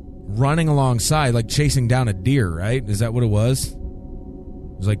running alongside, like chasing down a deer, right? Is that what it was? It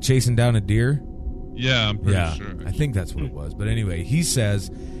was like chasing down a deer? Yeah, I'm pretty sure. I think that's what it was. But anyway, he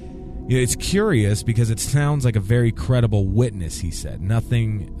says, it's curious because it sounds like a very credible witness, he said.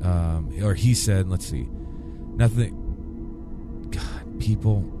 Nothing, or he said, let's see, nothing. God,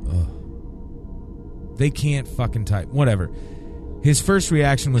 people, they can't fucking type. Whatever. His first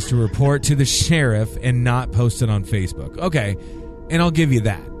reaction was to report to the sheriff and not post it on Facebook. Okay, and I'll give you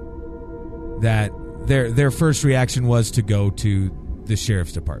that. That their first reaction was to go to the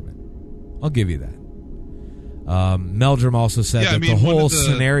sheriff's department. I'll give you that. Meldrum also said that the whole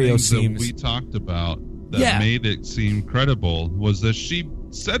scenario seems... that we talked about that made it seem credible was that she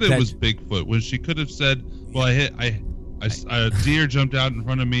said it was Bigfoot, when she could have said, well, a deer jumped out in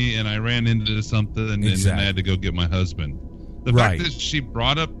front of me and I ran into something and then I had to go get my husband. The fact that she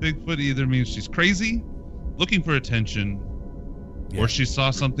brought up Bigfoot either means she's crazy, looking for attention, or she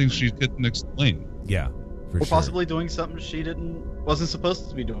saw something she couldn't explain. Yeah, or possibly doing something she wasn't supposed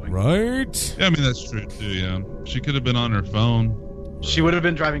to be doing. Right? Yeah, I mean, that's true too, yeah. She could have been on her phone. She would have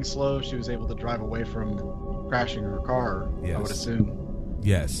been driving slow. She was able to drive away from crashing her car, Yes. I would assume.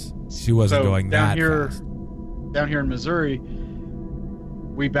 Yes, she wasn't going that fast. Down here in Missouri,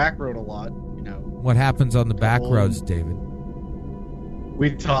 we backroad a lot. You know, What happens on the back roads, David? we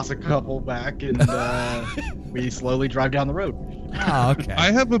toss a couple back and we slowly drive down the road. Oh, okay.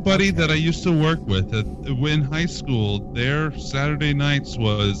 I have a buddy that I used to work with in high school. Their Saturday nights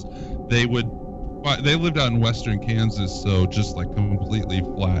was they lived out in western Kansas, so just like completely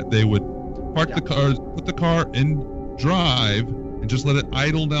flat. They would park the cars, put the car in drive, and just let it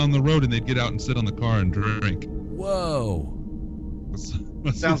idle down the road, and they'd get out and sit on the car and drink. Whoa.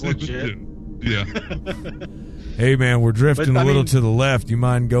 Sounds legit. Yeah. Hey, man, we're drifting But, a little I mean- to the left. You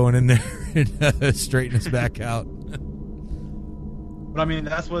mind going in there and straighten us back out? But I mean,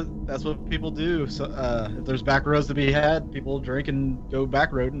 that's what people do. So if there's back roads to be had, people drink and go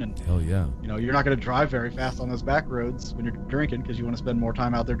back roading, and Hell yeah. you know you're not going to drive very fast on those back roads when you're drinking because you want to spend more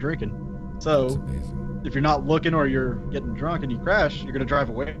time out there drinking. That's So amazing. if you're not looking or you're getting drunk and you crash, you're going to drive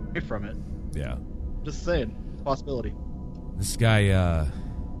away from it. Yeah. Just saying, possibility. This guy,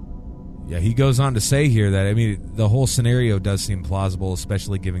 he goes on to say here that, I mean, the whole scenario does seem plausible,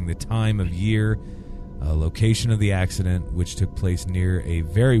 especially given the time of year, location of the accident, which took place near a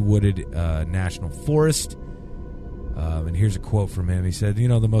very wooded national forest. And here's a quote from him. He said,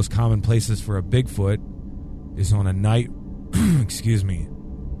 the most common places for a Bigfoot is on a night,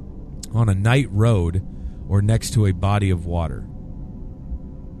 on a night road or next to a body of water.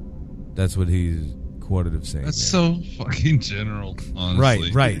 That's what he's quoted of saying. That's there. so fucking general,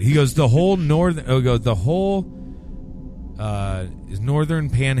 honestly. Right. He goes, the whole is northern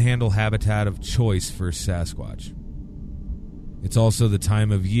panhandle habitat of choice for Sasquatch. It's also the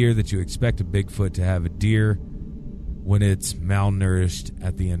time of year that you expect a Bigfoot to have a deer when it's malnourished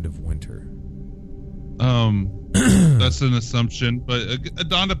at the end of winter. That's an assumption, but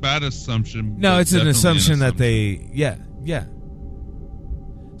not a bad assumption. No, but it's an definitely assumption that they, yeah.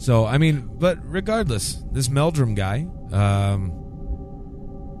 So, I mean, but regardless, this Meldrum guy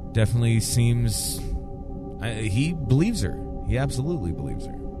definitely seems, he believes her. He absolutely believes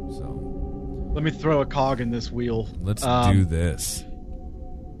her. So Let me throw a cog in this wheel. let's do this.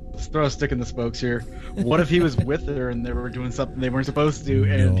 Let's throw a stick in the spokes here. What if he was with her and they were doing something they weren't supposed to,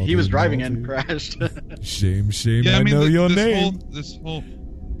 and he was driving and crashed? Shame, Yeah, I know your this name. This whole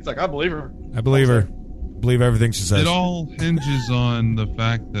He's like, I believe her. I believe her. Believe everything she says. it all hinges on the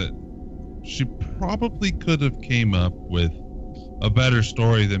fact that she probably could have came up with a better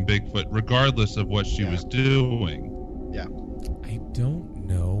story than Bigfoot, regardless of what she was doing. Yeah. I don't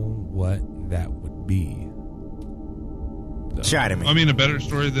know what that would be. Shot at me. I mean, a better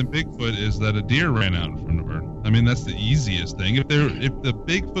story than Bigfoot is that a deer ran out in front of her. I mean, that's the easiest thing. If the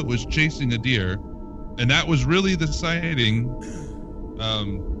Bigfoot was chasing a deer, and that was really the sighting,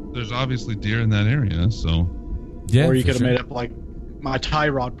 there's obviously deer in that area. So, Yeah, Or you for could have sure. made up like my tie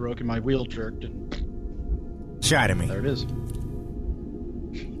rod broke and my wheel jerked, and Shot at me. there it is.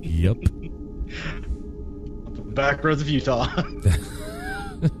 Yep. The back roads of Utah.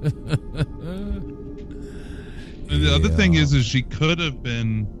 and the other thing is she could have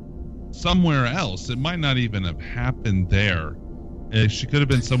been somewhere else. It might not even have happened there. She could have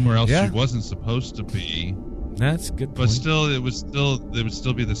been somewhere else Yeah. she wasn't supposed to be. That's a good But point. still, it would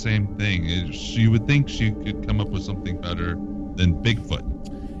still be the same thing. You would think she could come up with something better than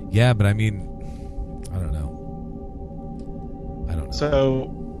Bigfoot. Yeah, but I mean, I don't know. So,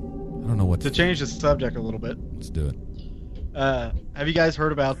 I don't know what to change the subject a little bit, Let's do it. have you guys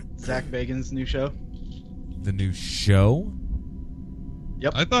heard about Zach Bagans' new show? The new show?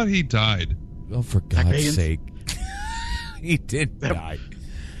 Yep. I thought he died. Oh, for Zach God's Bagans? sake. He did die.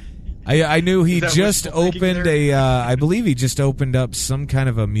 I knew he Is that just wishful thinking opened there? I believe he just opened up some kind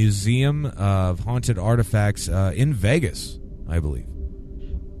of a museum of haunted artifacts in Vegas, I believe.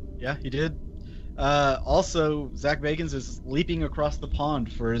 Yeah, he did. Also, Zach Bagans is leaping across the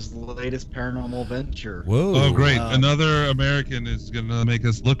pond for his latest paranormal venture. Whoa. Oh, great. Another American is going to make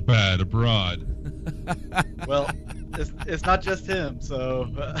us look bad abroad. Well, it's not just him. So,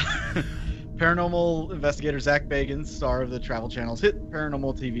 paranormal investigator Zach Bagans, star of the Travel Channel's hit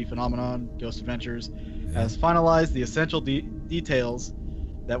paranormal TV phenomenon Ghost Adventures, has finalized the essential details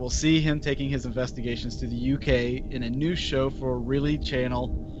that will see him taking his investigations to the UK in a new show for Really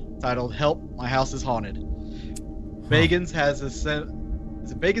Channel titled "Help, My House is Haunted." Bagans has is it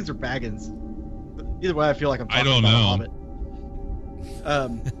Bagans or Baggins? Either way, I feel like I'm talking don't about know. a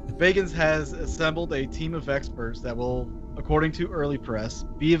Hobbit. Bagans has assembled a team of experts that will, according to early press,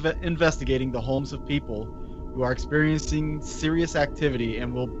 be investigating the homes of people who are experiencing serious activity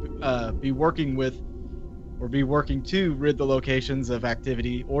and will be working with or be working to rid the locations of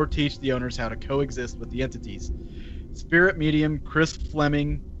activity or teach the owners how to coexist with the entities. Spirit medium Chris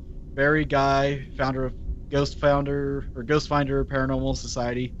Fleming, Barry Guy, founder of Ghost Finder Paranormal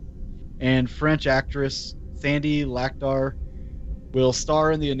Society, and French actress Sandy Lachdar will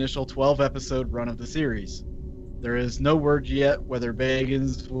star in the initial 12-episode run of the series. There is no word yet whether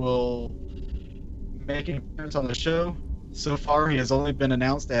Bagans will make an appearance on the show. So far, he has only been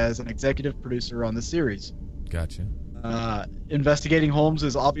announced as an executive producer on the series. Gotcha. Investigating Holmes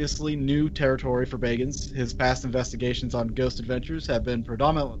is obviously new territory for Bagans. His past investigations on ghost adventures have been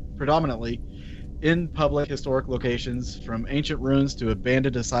predominantly in public historic locations, from ancient ruins to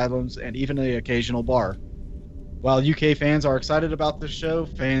abandoned asylums and even the occasional bar. While UK fans are excited about the show,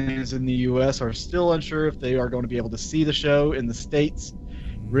 fans in the US are still unsure if they are going to be able to see the show in the States.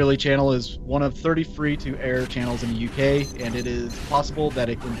 Really Channel is one of 30 free-to-air channels in the UK, and it is possible that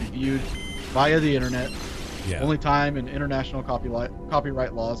it can be viewed via the internet. Yeah. Only time and international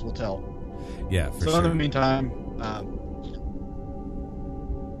copyright laws will tell. Yeah, for so sure. in the meantime,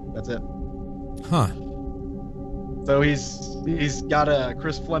 that's it. Huh. So he's got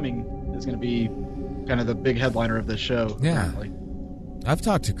Chris Fleming is going to be kind of the big headliner of this show. Yeah. Apparently. I've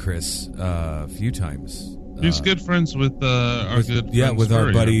talked to Chris a few times. He's good friends with our good friend with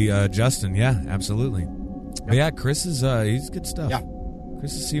our Spurrier. buddy Justin. Yeah, absolutely. But yeah, Chris is he's good stuff. Yeah.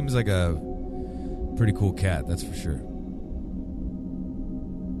 Chris seems like a pretty cool cat, that's for sure.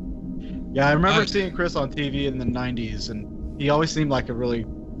 Yeah, I remember seeing Chris on TV in the 90s, and he always seemed like a really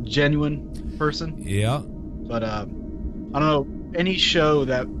genuine person. Yeah. But I don't know, any show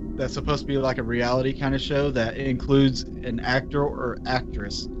that's supposed to be like a reality kind of show that includes an actor or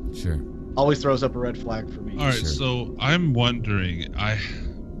actress Sure. always throws up a red flag for me. All right, Sure. so I'm wondering,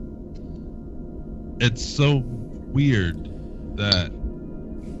 it's so weird that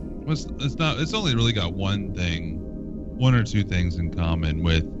it's only really got one or two things in common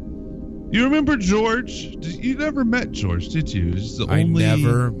with. You remember George? You never met George, did you? It's the I only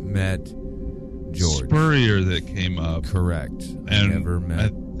never met George. Spurrier that came up. Correct. I And never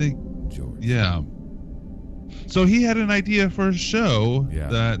met I think George. Yeah. So he had an idea for a show Yeah.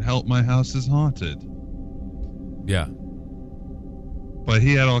 that Help My House is Haunted. Yeah. But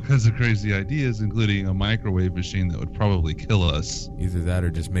he had all kinds of crazy ideas, including a microwave machine that would probably kill us. Either that or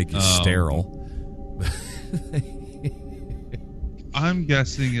just make you sterile. I'm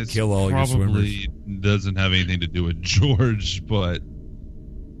guessing it's Kill all your probably doesn't have anything to do with George, but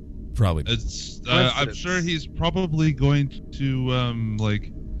Probably. it's. I'm sure he's probably going to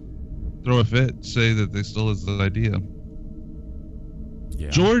throw a fit, say that they still has the idea. Yeah.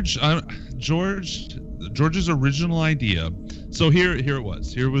 George's original idea. So here it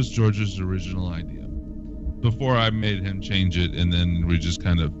was. Here was George's original idea. Before I made him change it, and then we just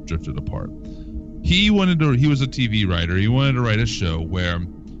kind of drifted apart. He was a TV writer. He wanted to write a show where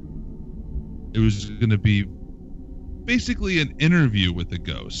it was going to be basically an interview with a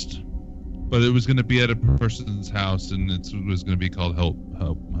ghost, but it was going to be at a person's house, and it was going to be called Help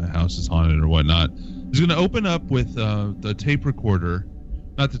My House is Haunted or whatnot. It was going to open up with the tape recorder,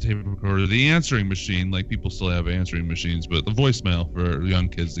 not the tape recorder, the answering machine. Like, people still have answering machines, but the voicemail for young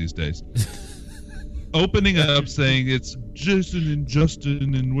kids these days. Opening up saying, it's Justin,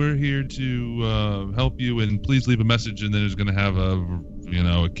 and we're here to help you, and please leave a message. And then it's going to have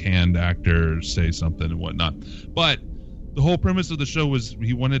a canned actor say something and whatnot. But the whole premise of the show was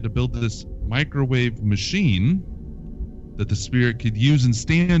he wanted to build this microwave machine that the spirit could use and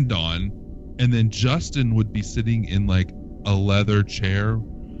stand on, and then Justin would be sitting in like a leather chair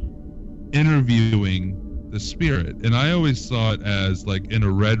interviewing the spirit. And I always saw it as like in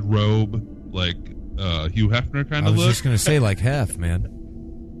a red robe, like Hugh Hefner kind of look. I was just going to say like Hef, man.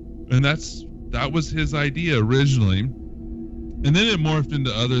 And that was his idea originally. And then it morphed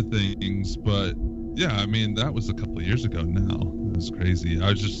into other things, but yeah, I mean, that was a couple of years ago now. It was crazy.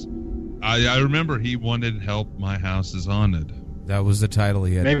 I remember he wanted Help My House is Haunted. That was the title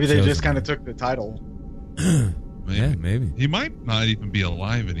he had. Maybe they chosen. just kind of took the title. Maybe. Yeah, maybe. He might not even be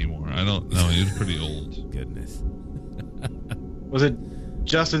alive anymore. I don't know. He was pretty old. Goodness. Was it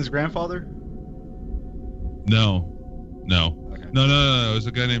Justin's grandfather? No. Okay. No. It was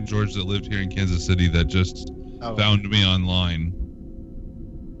a guy named George that lived here in Kansas City that just found me online.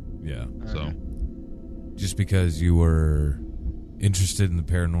 Yeah. So, Okay. Just because you were interested in the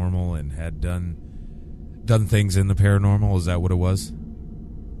paranormal and had done things in the paranormal, is that what it was?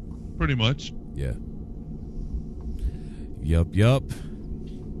 pretty much. Yeah. Yup.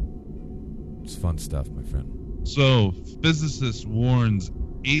 It's fun stuff, my friend. So, physicist warns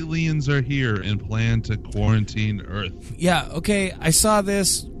aliens are here and plan to quarantine Earth. Yeah, okay, I saw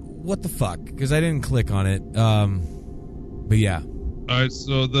this. what the fuck? Because I didn't click on it. But yeah. All right,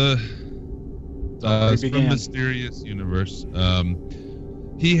 so it's from Mysterious Universe.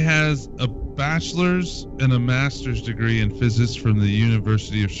 He has a bachelor's and a master's degree in physics from the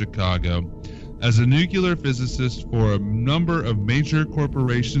University of Chicago. As a nuclear physicist for a number of major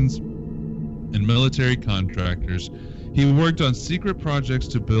corporations and military contractors, he worked on secret projects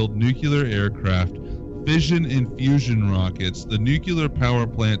to build nuclear aircraft, fission and fusion rockets, the nuclear power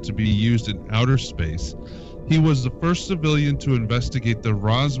plant to be used in outer space. He was the first civilian to investigate the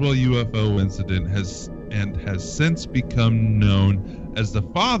Roswell UFO incident and has since become known as the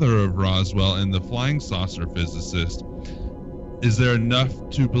father of Roswell and the flying saucer physicist. Is this enough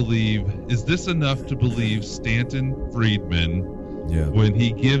to believe Stanton Friedman when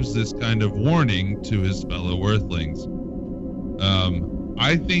he gives this kind of warning to his fellow Earthlings?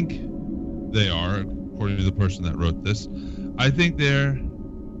 I think they are, according to the person that wrote this. I think they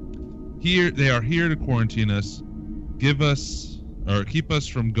are here to quarantine us, keep us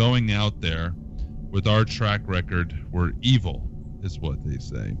from going out there with our track record. We're evil, is what they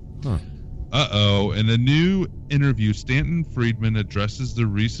say. Huh. In a new interview, Stanton Friedman addresses the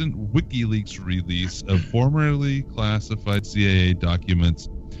recent WikiLeaks release of formerly classified CIA documents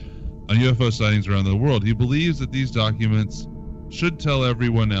on UFO sightings around the world. He believes that these documents should tell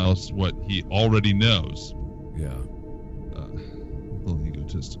everyone else what he already knows. Yeah. A little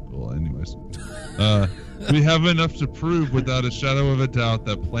egotistical, anyways. We have enough to prove without a shadow of a doubt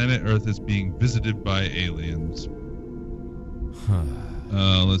that planet Earth is being visited by aliens.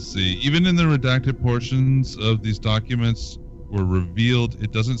 Let's see. Even in the redacted portions of these documents were revealed,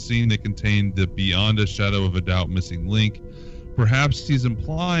 it doesn't seem they contain the beyond a shadow of a doubt missing link. Perhaps he's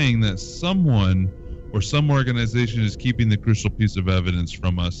implying that someone or some organization is keeping the crucial piece of evidence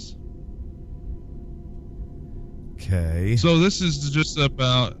from us. Okay. So this is just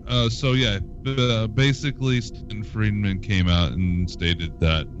about, basically Stanton Friedman came out and stated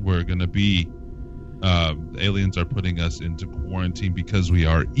that we're going to be, aliens are putting us into quarantine because we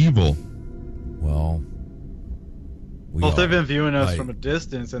are evil. Well, if they've been viewing us from a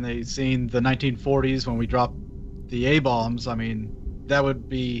distance and they've seen the 1940s when we dropped the A-bombs, I mean, that would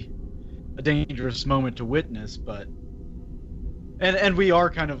be a dangerous moment to witness, but... And we are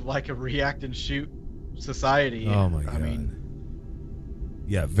kind of like a react and shoot society. Oh my God. I mean,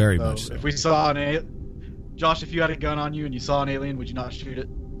 yeah, very much so. If we saw an alien... Josh, if you had a gun on you and you saw an alien, would you not shoot it?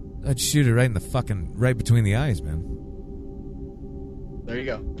 I'd shoot it right in the right between the eyes, man. There you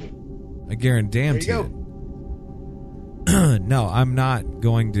go. I guarantee it. No, I'm not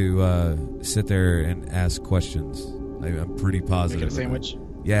going to sit there and ask questions. I'm pretty positive. Make it a sandwich?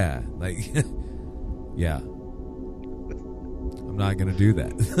 Yeah, yeah. I'm not going to do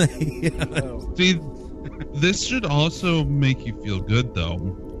that. See, this should also make you feel good, though.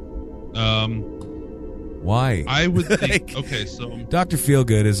 Why? I would think... Okay, so... Dr.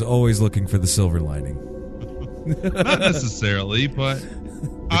 Feelgood is always looking for the silver lining. Not necessarily, but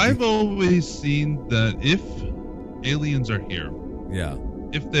I've always seen that if aliens are here... Yeah.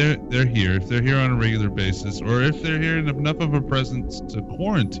 If they're here, if they're here on a regular basis, or if they're here in enough of a presence to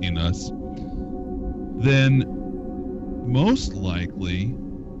quarantine us, then most likely,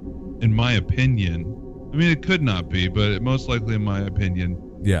 in my opinion, I mean, it could not be, but most likely, in my opinion,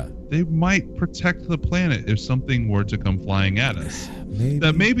 yeah, they might protect the planet if something were to come flying at us.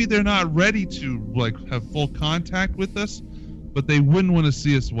 Maybe they're not ready to have full contact with us, but they wouldn't want to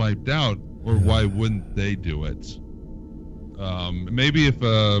see us wiped out, or why wouldn't they do it? Maybe if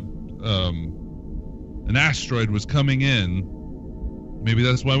an asteroid was coming in, maybe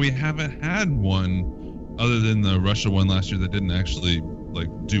that's why we haven't had one, other than the Russia one last year that didn't actually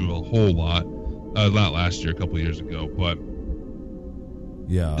do a whole lot. Not last year, a couple years ago, but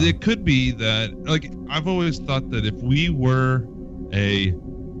yeah, it could be that. I've always thought that if we were a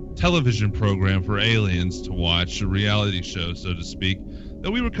television program for aliens to watch, a reality show, so to speak,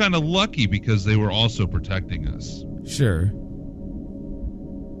 that we were kind of lucky because they were also protecting us. Sure.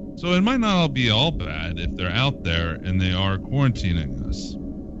 So it might not all be all bad if they're out there and they are quarantining us.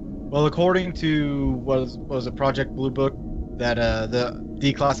 Well, according to what was a Project Blue Book, that the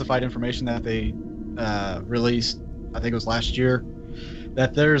declassified information that they released, I think it was last year,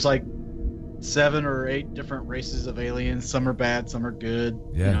 that there's 7 or 8 different races of aliens. Some are bad, some are good.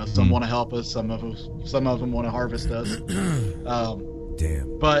 Yeah. Some want to help us, some of them want to harvest us.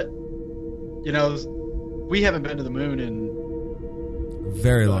 Damn. But we haven't been to the moon in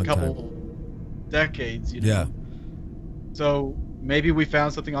very long a couple time. Decades. Yeah. So maybe we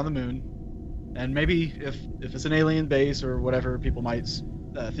found something on the moon, and maybe if it's an alien base or whatever people might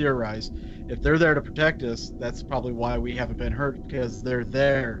theorize, if they're there to protect us, that's probably why we haven't been hurt, because they're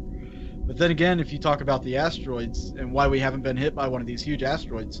there But then again, if you talk about the asteroids and why we haven't been hit by one of these huge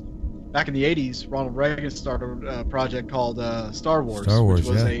asteroids, back in the 80s, Ronald Reagan started a project called Star Wars,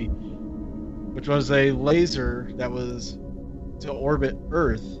 which was a laser that was to orbit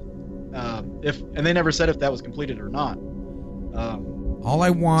Earth. And they never said if that was completed or not. All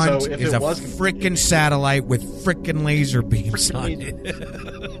I want so is a frickin' satellite with frickin' laser beams on it.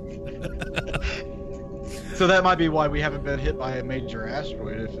 So that might be why we haven't been hit by a major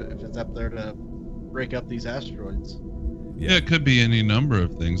asteroid, if it's up there to break up these asteroids. Yeah, it could be any number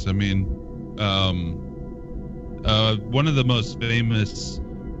of things. I mean, one of the most famous,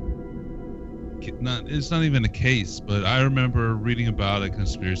 it's not even a case, but I remember reading about a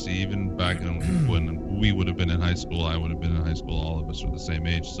conspiracy even back when we would have been in high school. I would have been in high school. All of us were the same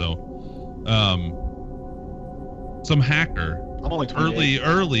age. So, some hacker, I'm only 28.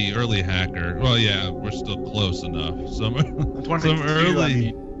 early hacker. Well, yeah, we're still close enough. Some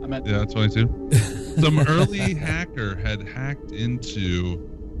early. I meant 22. Some early hacker had hacked into,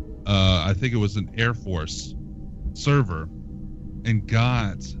 I think it was an Air Force server, and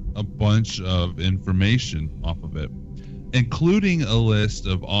got a bunch of information off of it, including a list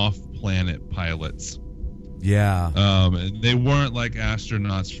of off-planet pilots. Yeah. And they weren't like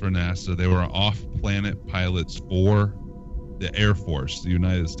astronauts for NASA. They were off-planet pilots for the Air Force, the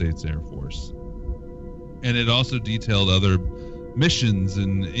United States Air Force. And it also detailed other missions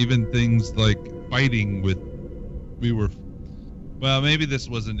and even things like fighting with. Maybe this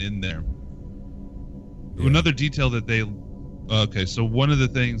wasn't in there. Yeah. Another detail that they. Okay, so one of the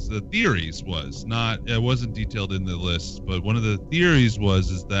things, the theories was it wasn't detailed in the list, but one of the theories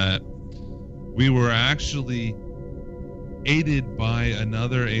is that we were actually aided by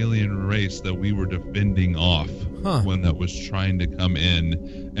another alien race that we were defending off when that was trying to come in,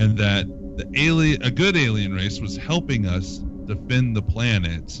 and that a good alien race was helping us defend the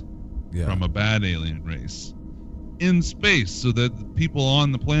planet from a bad alien race in space, so that the people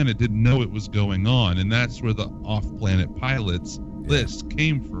on the planet didn't know it was going on, and that's where the off-planet pilots list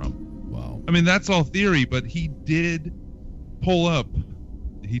came from. Wow. I mean, that's all theory, but he did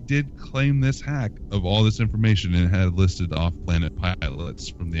claim this hack of all this information and had listed off-planet pilots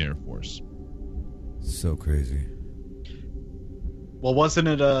from the Air Force. So crazy. Well, wasn't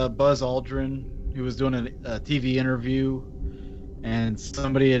it Buzz Aldrin who was doing a TV interview, and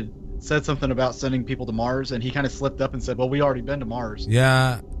somebody had said something about sending people to Mars, and he kind of slipped up and said, well, we already been to Mars.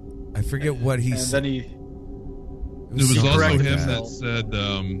 Yeah, I forget what he said. And then it was also him that said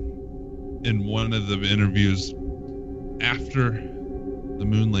in one of the interviews after the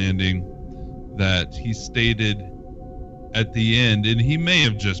moon landing that he stated at the end, and he may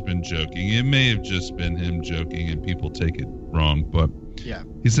have just been joking, it may have just been him joking and people take it wrong, but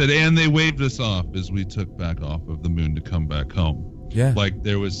he said, and they waved us off as we took back off of the moon to come back home. Yeah. Like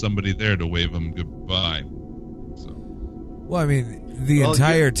there was somebody there to wave them goodbye. So. Well, I mean, the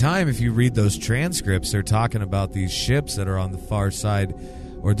entire time, if you read those transcripts, they're talking about these ships that are on the far side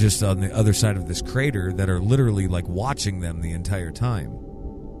or just on the other side of this crater that are literally like watching them the entire time.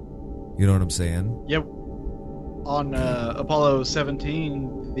 You know what I'm saying? Yeah. On Apollo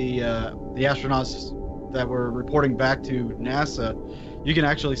 17, the astronauts that were reporting back to NASA, you can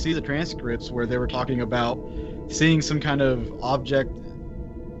actually see the transcripts where they were talking about seeing some kind of object.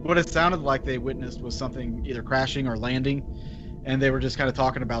 What it sounded like they witnessed was something either crashing or landing, and they were just kind of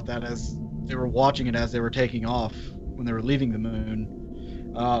talking about that as they were watching it as they were taking off when they were leaving the moon.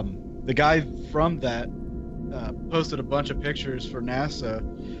 The guy from that posted a bunch of pictures for NASA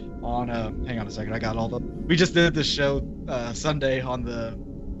on hang on a second, I got all the, we just did this show Sunday on the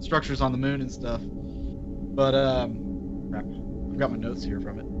structures on the moon and stuff, but crap, I've got my notes here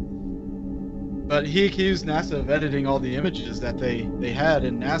from it. But he accused NASA of editing all the images that they had,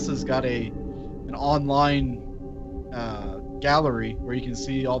 and NASA's got an online gallery where you can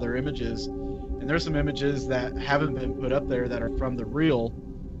see all their images, and there's some images that haven't been put up there that are from the real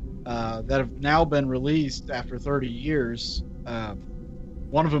that have now been released after 30 years.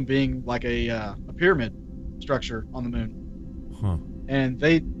 One of them being like a pyramid structure on the moon. And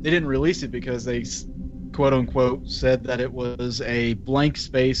they didn't release it because they quote unquote said that it was a blank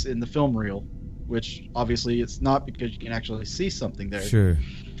space in the film reel, which obviously it's not, because you can actually see something there. Sure.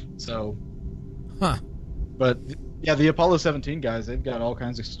 So, but yeah, the Apollo 17 guys, they've got all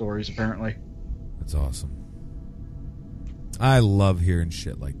kinds of stories apparently. That's awesome. I love hearing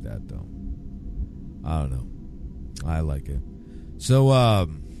shit like that, though. I don't know. I like it. So,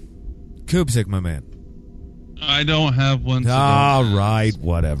 Koopsick, my man. I don't have one. So all right,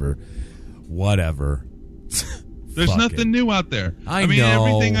 whatever. There's nothing new out there. I mean, know.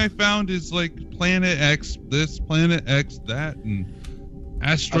 Everything I found is like Planet X this, Planet X that, and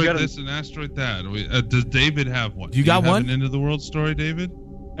Asteroid this and asteroid that. Does David have one? You got one? An end of the world story, David?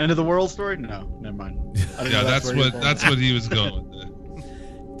 End of the world story? No, never mind. Yeah, that's what he was going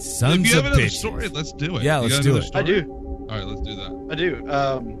with. Sons if you have of another bitches. story, let's do it. Yeah, let's do it. I do. All right, let's do that. I do.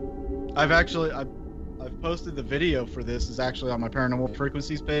 I've posted the video for this. Is actually on my Paranormal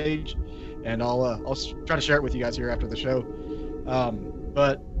Frequencies page, and I'll try to share it with you guys here after the show.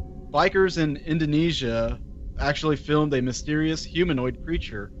 But bikers in Indonesia actually filmed a mysterious humanoid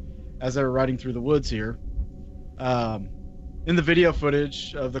creature as they were riding through the woods here. In the video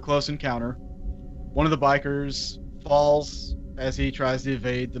footage of the close encounter, one of the bikers falls as he tries to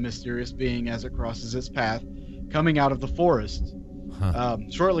evade the mysterious being as it crosses its path, coming out of the forest.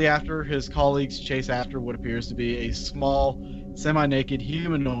 Shortly after, his colleagues chase after what appears to be a small, semi-naked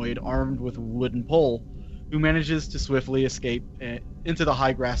humanoid armed with a wooden pole, who manages to swiftly escape into the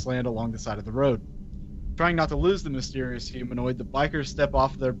high grassland along the side of the road. Trying not to lose the mysterious humanoid, the bikers step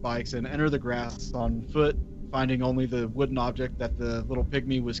off their bikes and enter the grass on foot, finding only the wooden object that the little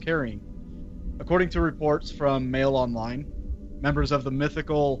pygmy was carrying. According to reports from Mail Online, members of the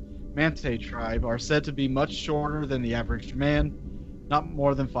mythical Mante tribe are said to be much shorter than the average man, not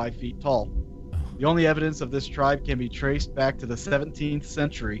more than 5 feet tall. The only evidence of this tribe can be traced back to the 17th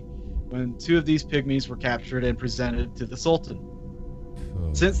century, when 2 of these pygmies were captured and presented to the Sultan.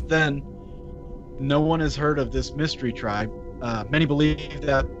 Since then, no one has heard of this mystery tribe. Many believe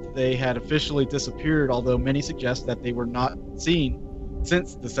that they had officially disappeared, although many suggest that they were not seen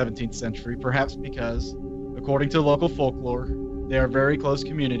since the 17th century, perhaps because, according to local folklore, they are a very close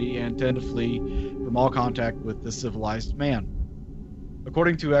community and tend to flee from all contact with the civilized man.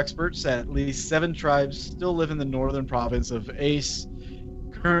 According to experts, at least 7 tribes still live in the northern province of Aceh.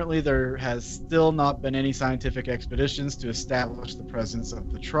 Currently, there has still not been any scientific expeditions to establish the presence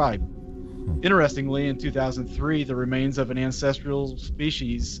of the tribe. Interestingly, in 2003, the remains of an ancestral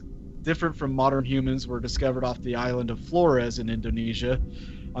species different from modern humans were discovered off the island of Flores in Indonesia,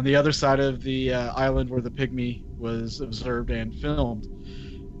 on the other side of the island where the pygmy was observed and filmed.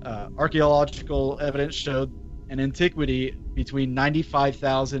 Archaeological evidence showed an antiquity between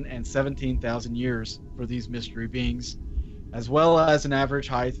 95,000 and 17,000 years for these mystery beings, as well as an average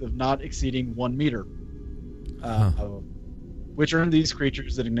height of not exceeding 1 meter, which earned these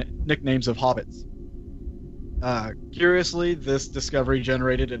creatures the nicknames of hobbits. Curiously, this discovery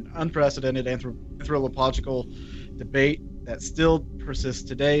generated an unprecedented anthropological debate that still persists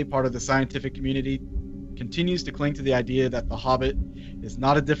today. Part of the scientific community continues to cling to the idea that the hobbit is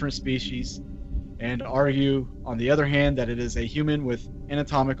not a different species, and argue, on the other hand, that it is a human with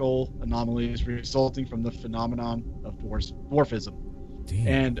anatomical anomalies resulting from the phenomenon of dwarfism. Damn.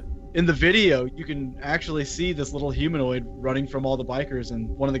 And in the video, you can actually see this little humanoid running from all the bikers, and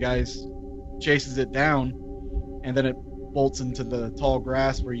one of the guys chases it down, and then it bolts into the tall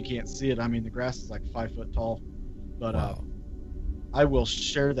grass where you can't see it. I mean, the grass is like 5 foot tall. But wow. I will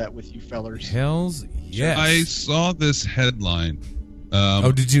share that with you fellers. Hells yes. I saw this headline.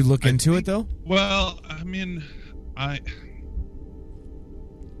 Did you look into it though? Well, I mean, I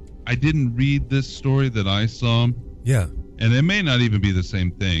didn't read this story that I saw. Yeah. And it may not even be the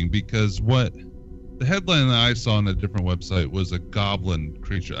same thing, because what the headline that I saw on a different website was a goblin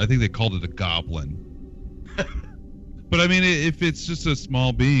creature. I think they called it a goblin. But I mean, if it's just a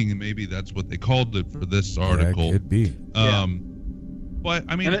small being, maybe that's what they called it for this article. Yeah, it could be. But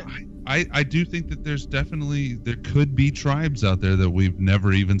I mean, I do think that there could be tribes out there that we've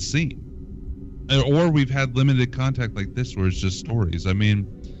never even seen, or we've had limited contact like this, where it's just stories. I mean,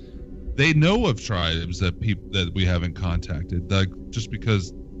 they know of tribes that we haven't contacted. Like, just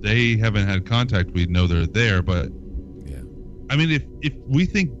because they haven't had contact, we know they're there. But yeah, I mean, if we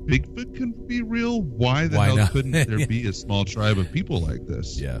think Bigfoot can be real, why hell not? couldn't there be a small tribe of people like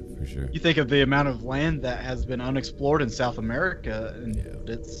this? Yeah, for sure. You think of the amount of land that has been unexplored in South America, and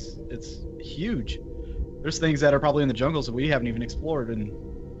it's huge. There's things that are probably in the jungles that we haven't even explored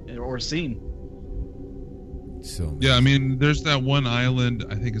or seen. So yeah, I mean, there's that one island,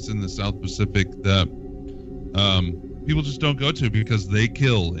 I think it's in the South Pacific, that people just don't go to because they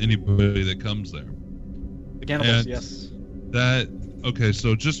kill anybody that comes there. The cannibals, And yes. Okay,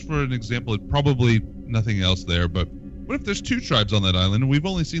 so just for an example, probably nothing else there, but what if there's 2 tribes on that island and we've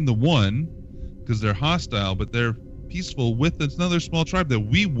only seen the one because they're hostile, but they're peaceful with another small tribe that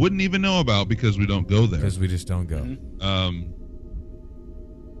we wouldn't even know about because we don't go there? Because we just don't go. Mm-hmm.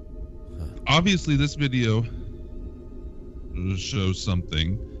 Obviously, this video shows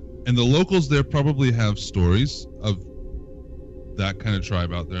something, and the locals there probably have stories of that kind of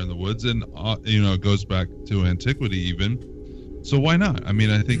tribe out there in the woods, and it goes back to antiquity even. So why not? I mean,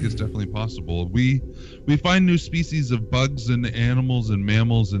 I think it's definitely possible. We find new species of bugs and animals and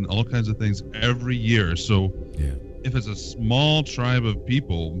mammals and all kinds of things every year. So if it's a small tribe of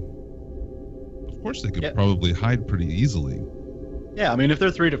people, of course they could probably hide pretty easily. Yeah, I mean, if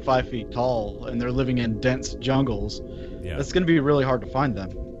they're 3 to 5 feet tall and they're living in dense jungles, it's going to be really hard to find them.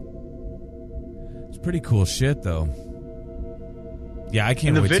 It's pretty cool shit, though. Yeah, I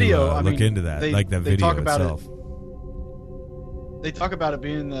can't wait to look into that, like that video itself. They talk about it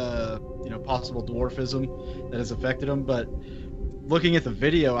being the possible dwarfism that has affected them, but looking at the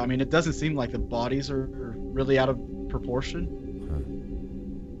video, I mean, it doesn't seem like the bodies are really out of proportion.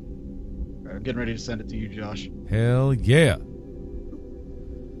 I'm getting ready to send it to you, Josh. Hell yeah!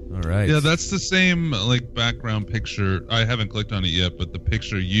 All right. Yeah, that's the same background picture. I haven't clicked on it yet, but the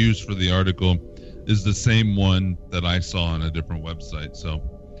picture used for the article is the same one that I saw on a different website. So.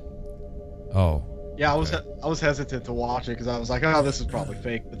 Oh. Yeah, I was hesitant to watch it because I was like, oh, this is probably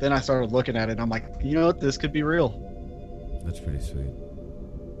fake. But then I started looking at it, and I'm like, you know what? This could be real. That's pretty sweet.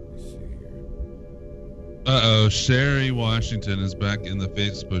 Let me see here. Uh-oh, Sherry Washington is back in the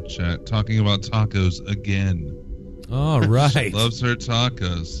Facebook chat talking about tacos again. All right. She loves her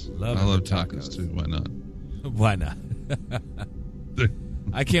tacos. I love tacos too. Why not? Why not?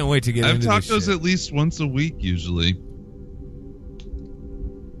 I can't wait to get into this. I have tacos at least once a week usually.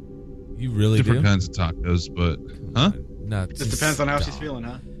 You really different do? kinds of tacos, but No, it just depends on how she's feeling,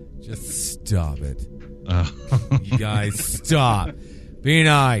 huh? Just stop it. You guys, stop. Be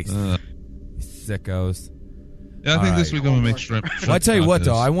nice. You sickos. Yeah, I think this week I'm gonna make shrimp. Well, I tell you what,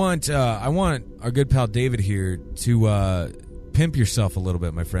 though, I want our good pal David here to pimp yourself a little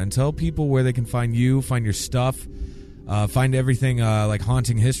bit, my friend. Tell people where they can find you, find your stuff, find everything like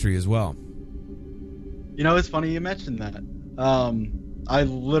haunting history as well. You know, it's funny you mentioned that. I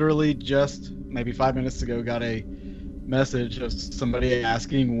literally just maybe 5 minutes ago got a message of somebody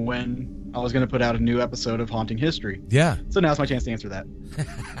asking when I was going to put out a new episode of Haunting History. Yeah. So now's my chance to answer that.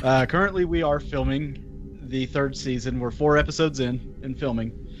 Currently, we are filming the 3rd season. We're 4 episodes in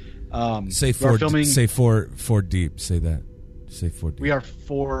filming. Say 4. Say 4 deep. Say that. Say 4 deep. We are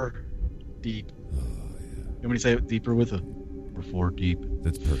 4 deep. Oh yeah. You want me to say it deeper with a? We're 4 deep.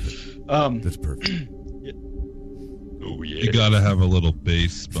 That's perfect. That's perfect. Oh yeah. You gotta have a little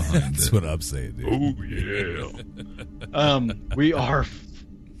bass behind it. That's what I'm saying, dude. Oh yeah. We are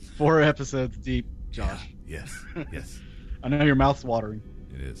 4 episodes deep, Josh. Yes. I know your mouth's watering.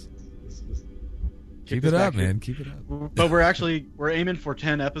 It is. Keep it up, man. Keep it up. But we're aiming for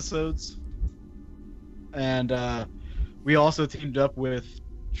 10 episodes, and we also teamed up with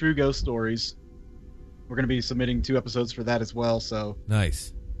True Ghost Stories. We're going to be submitting 2 episodes for that as well. So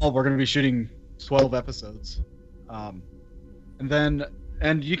nice. We're going to be shooting 12 episodes. And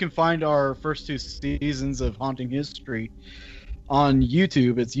you can find our first 2 seasons of Haunting History on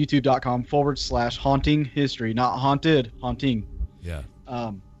YouTube. It's youtube.com/haunting history, not haunted, haunting. Yeah.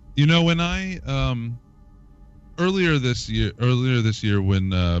 You know, when I earlier this year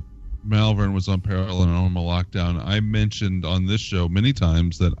when Malvern was on Paranormal Lockdown, I mentioned on this show many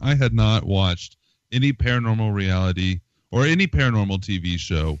times that I had not watched any paranormal reality or any paranormal TV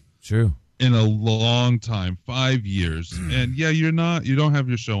show. True. In a long time, 5 years. And yeah, you don't have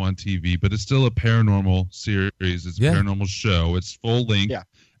your show on TV, but it's still a paranormal series. It's a paranormal show. It's full length. Yeah.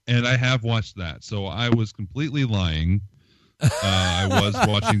 And I have watched that. So I was completely lying. I was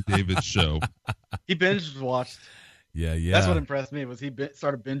watching David's show. He binge watched. Yeah. That's what impressed me was he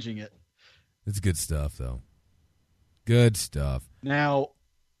started binging it. It's good stuff, though. Good stuff. Now,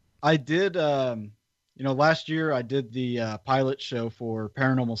 I did... last year I did the pilot show for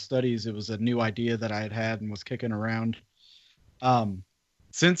Paranormal Studies. It was a new idea that I had and was kicking around.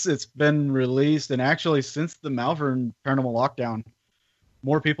 Since it's been released, and actually since the Malvern Paranormal Lockdown,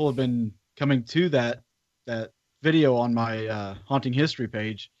 more people have been coming to that video on my Haunting History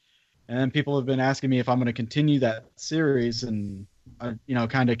page. And then people have been asking me if I'm going to continue that series, and I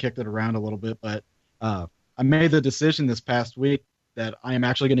kind of kicked it around a little bit. But I made the decision this past week that I am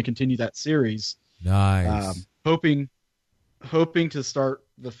actually going to continue that series. Nice. Hoping to start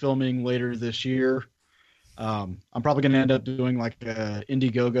the filming later this year. I'm probably going to end up doing like a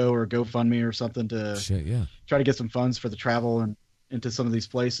Indiegogo or GoFundMe or something to try to get some funds for the travel and into some of these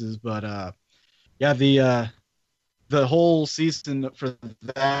places. But the whole season for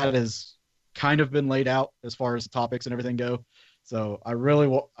that has kind of been laid out as far as the topics and everything go. So I'm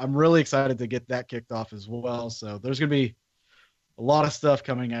really excited to get that kicked off as well. So there's going to be a lot of stuff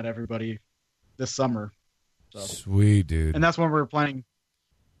coming at everybody this summer. So. Sweet, dude. And that's when we're planning.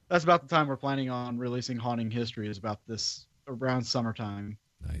 That's about the time we're planning on releasing Haunting History, is about this around summertime.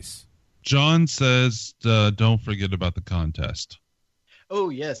 Nice. John says, don't forget about the contest. Oh,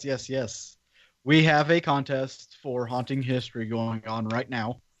 yes. We have a contest for Haunting History going on right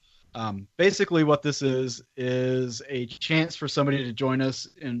now. Basically, what this is a chance for somebody to join us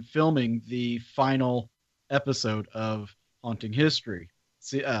in filming the final episode of Haunting History,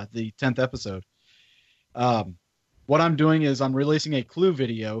 the 10th episode. What I'm doing is I'm releasing a clue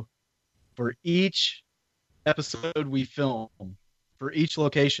video for each episode we film, for each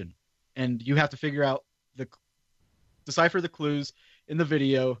location. And you have to figure out decipher the clues in the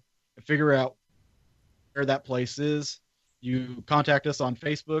video and figure out where that place is. You contact us on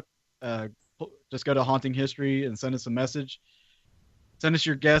Facebook. Just go to Haunting History and send us a message. Send us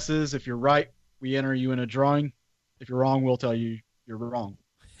your guesses. If you're right, we enter you in a drawing. If you're wrong, we'll tell you you're wrong.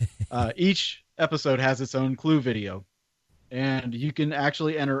 Each episode has its own clue video, and you can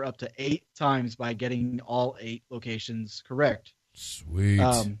actually enter up to 8 times by getting all 8 locations correct. Sweet.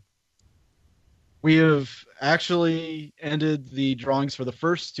 We have actually ended the drawings for the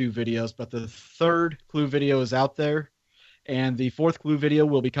first 2 videos, but the 3rd clue video is out there, and the 4th clue video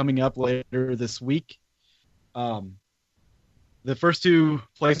will be coming up later this week. The first 2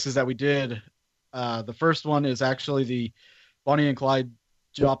 places that we did, the first one is actually the Bonnie and Clyde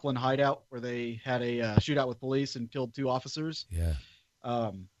Joplin hideout, where they had a shootout with police and killed 2 officers. Yeah.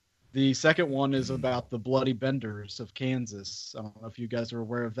 The second one is about the Bloody Benders of Kansas. I don't know if you guys are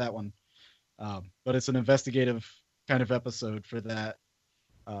aware of that one. But it's an investigative kind of episode for that.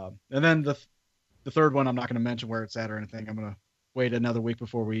 And then the third one, I'm not going to mention where it's at or anything. I'm going to wait another week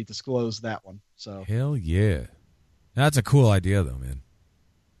before we disclose that one. So hell yeah, that's a cool idea, though, man.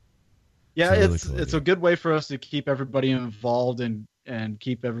 Yeah, it's a good way for us to keep everybody involved and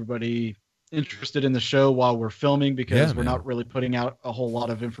keep everybody interested in the show while we're filming, because we're not really putting out a whole lot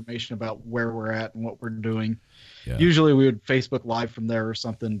of information about where we're at and what we're doing. Yeah. Usually we would Facebook Live from there or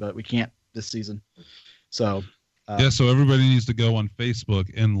something, but we can't this season. So so everybody needs to go on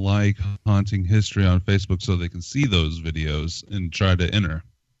Facebook and like Haunting History on Facebook so they can see those videos and try to enter.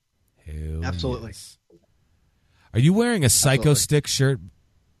 Hell absolutely. Yes. Are you wearing a Psycho Stick shirt?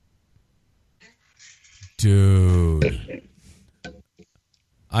 Dude.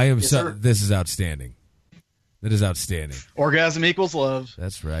 I am this is outstanding. That is outstanding. Orgasm equals love.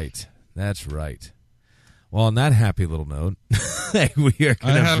 That's right. Well, on that happy little note, we are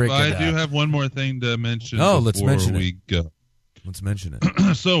going to freak it out. I do have one more thing to mention let's mention we go. Let's mention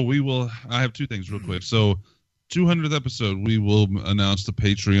it. So I have 2 things real quick. So 200th episode, we will announce the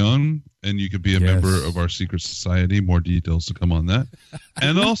Patreon, and you could be a member of our secret society. More details to come on that.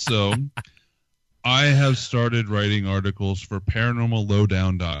 And also, I have started writing articles for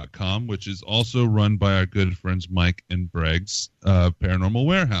ParanormalLowdown.com, which is also run by our good friends Mike and Bregg's Paranormal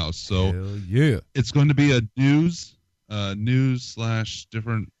Warehouse. So it's going to be a news /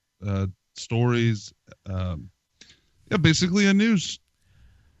 different stories. Basically a news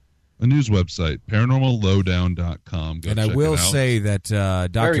website, ParanormalLowdown.com. And I will say that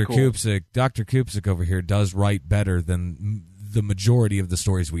Dr. Kupsik over here does write better than the majority of the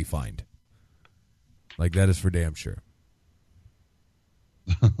stories we find. Like, that is for damn sure.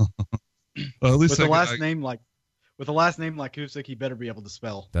 Well, at least with a last name like Kupsik, he better be able to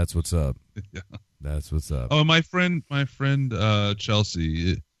spell. That's what's up. Yeah. That's what's up. Oh, my friend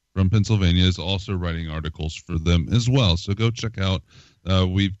Chelsea from Pennsylvania is also writing articles for them as well. So go check out.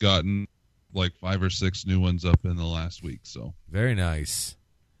 We've gotten like 5 or 6 new ones up in the last week. So very nice.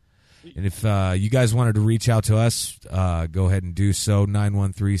 And if you guys wanted to reach out to us, go ahead and do so.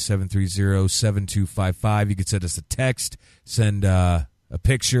 913-730-7255. You can send us a text, send a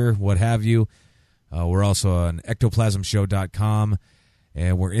picture, what have you. We're also on ectoplasmshow.com,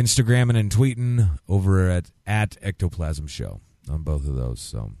 and we're Instagramming and tweeting over at Ectoplasm Show on both of those.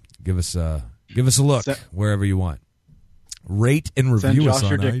 So give us a look wherever you want. Rate and review us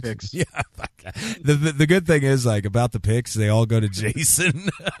on dick pics. Yeah, the good thing is, like, about the pics, they all go to Jason.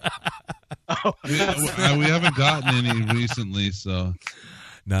 We haven't gotten any recently, so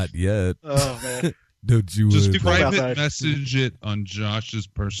not yet. Oh man, don't you just private message it on Josh's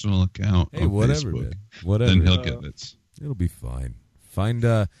personal account? Hey, on whatever, Facebook, man. Whatever. Then he'll get it. It'll be fine. Find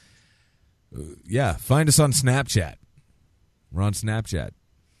us on Snapchat. We're on Snapchat.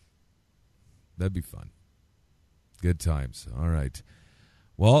 That'd be fun. Good times. All right.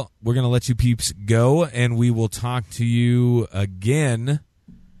 Well, we're going to let you peeps go, and we will talk to you again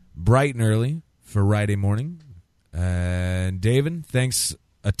bright and early for Friday morning. And David, thanks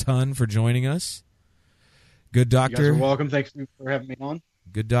a ton for joining us. Good doctor. You guys are welcome. Thanks for having me on.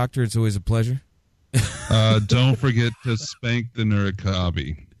 Good doctor. It's always a pleasure. Don't forget to spank the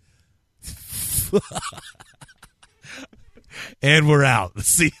Nurikabi. And we're out.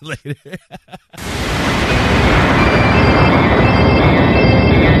 See you later.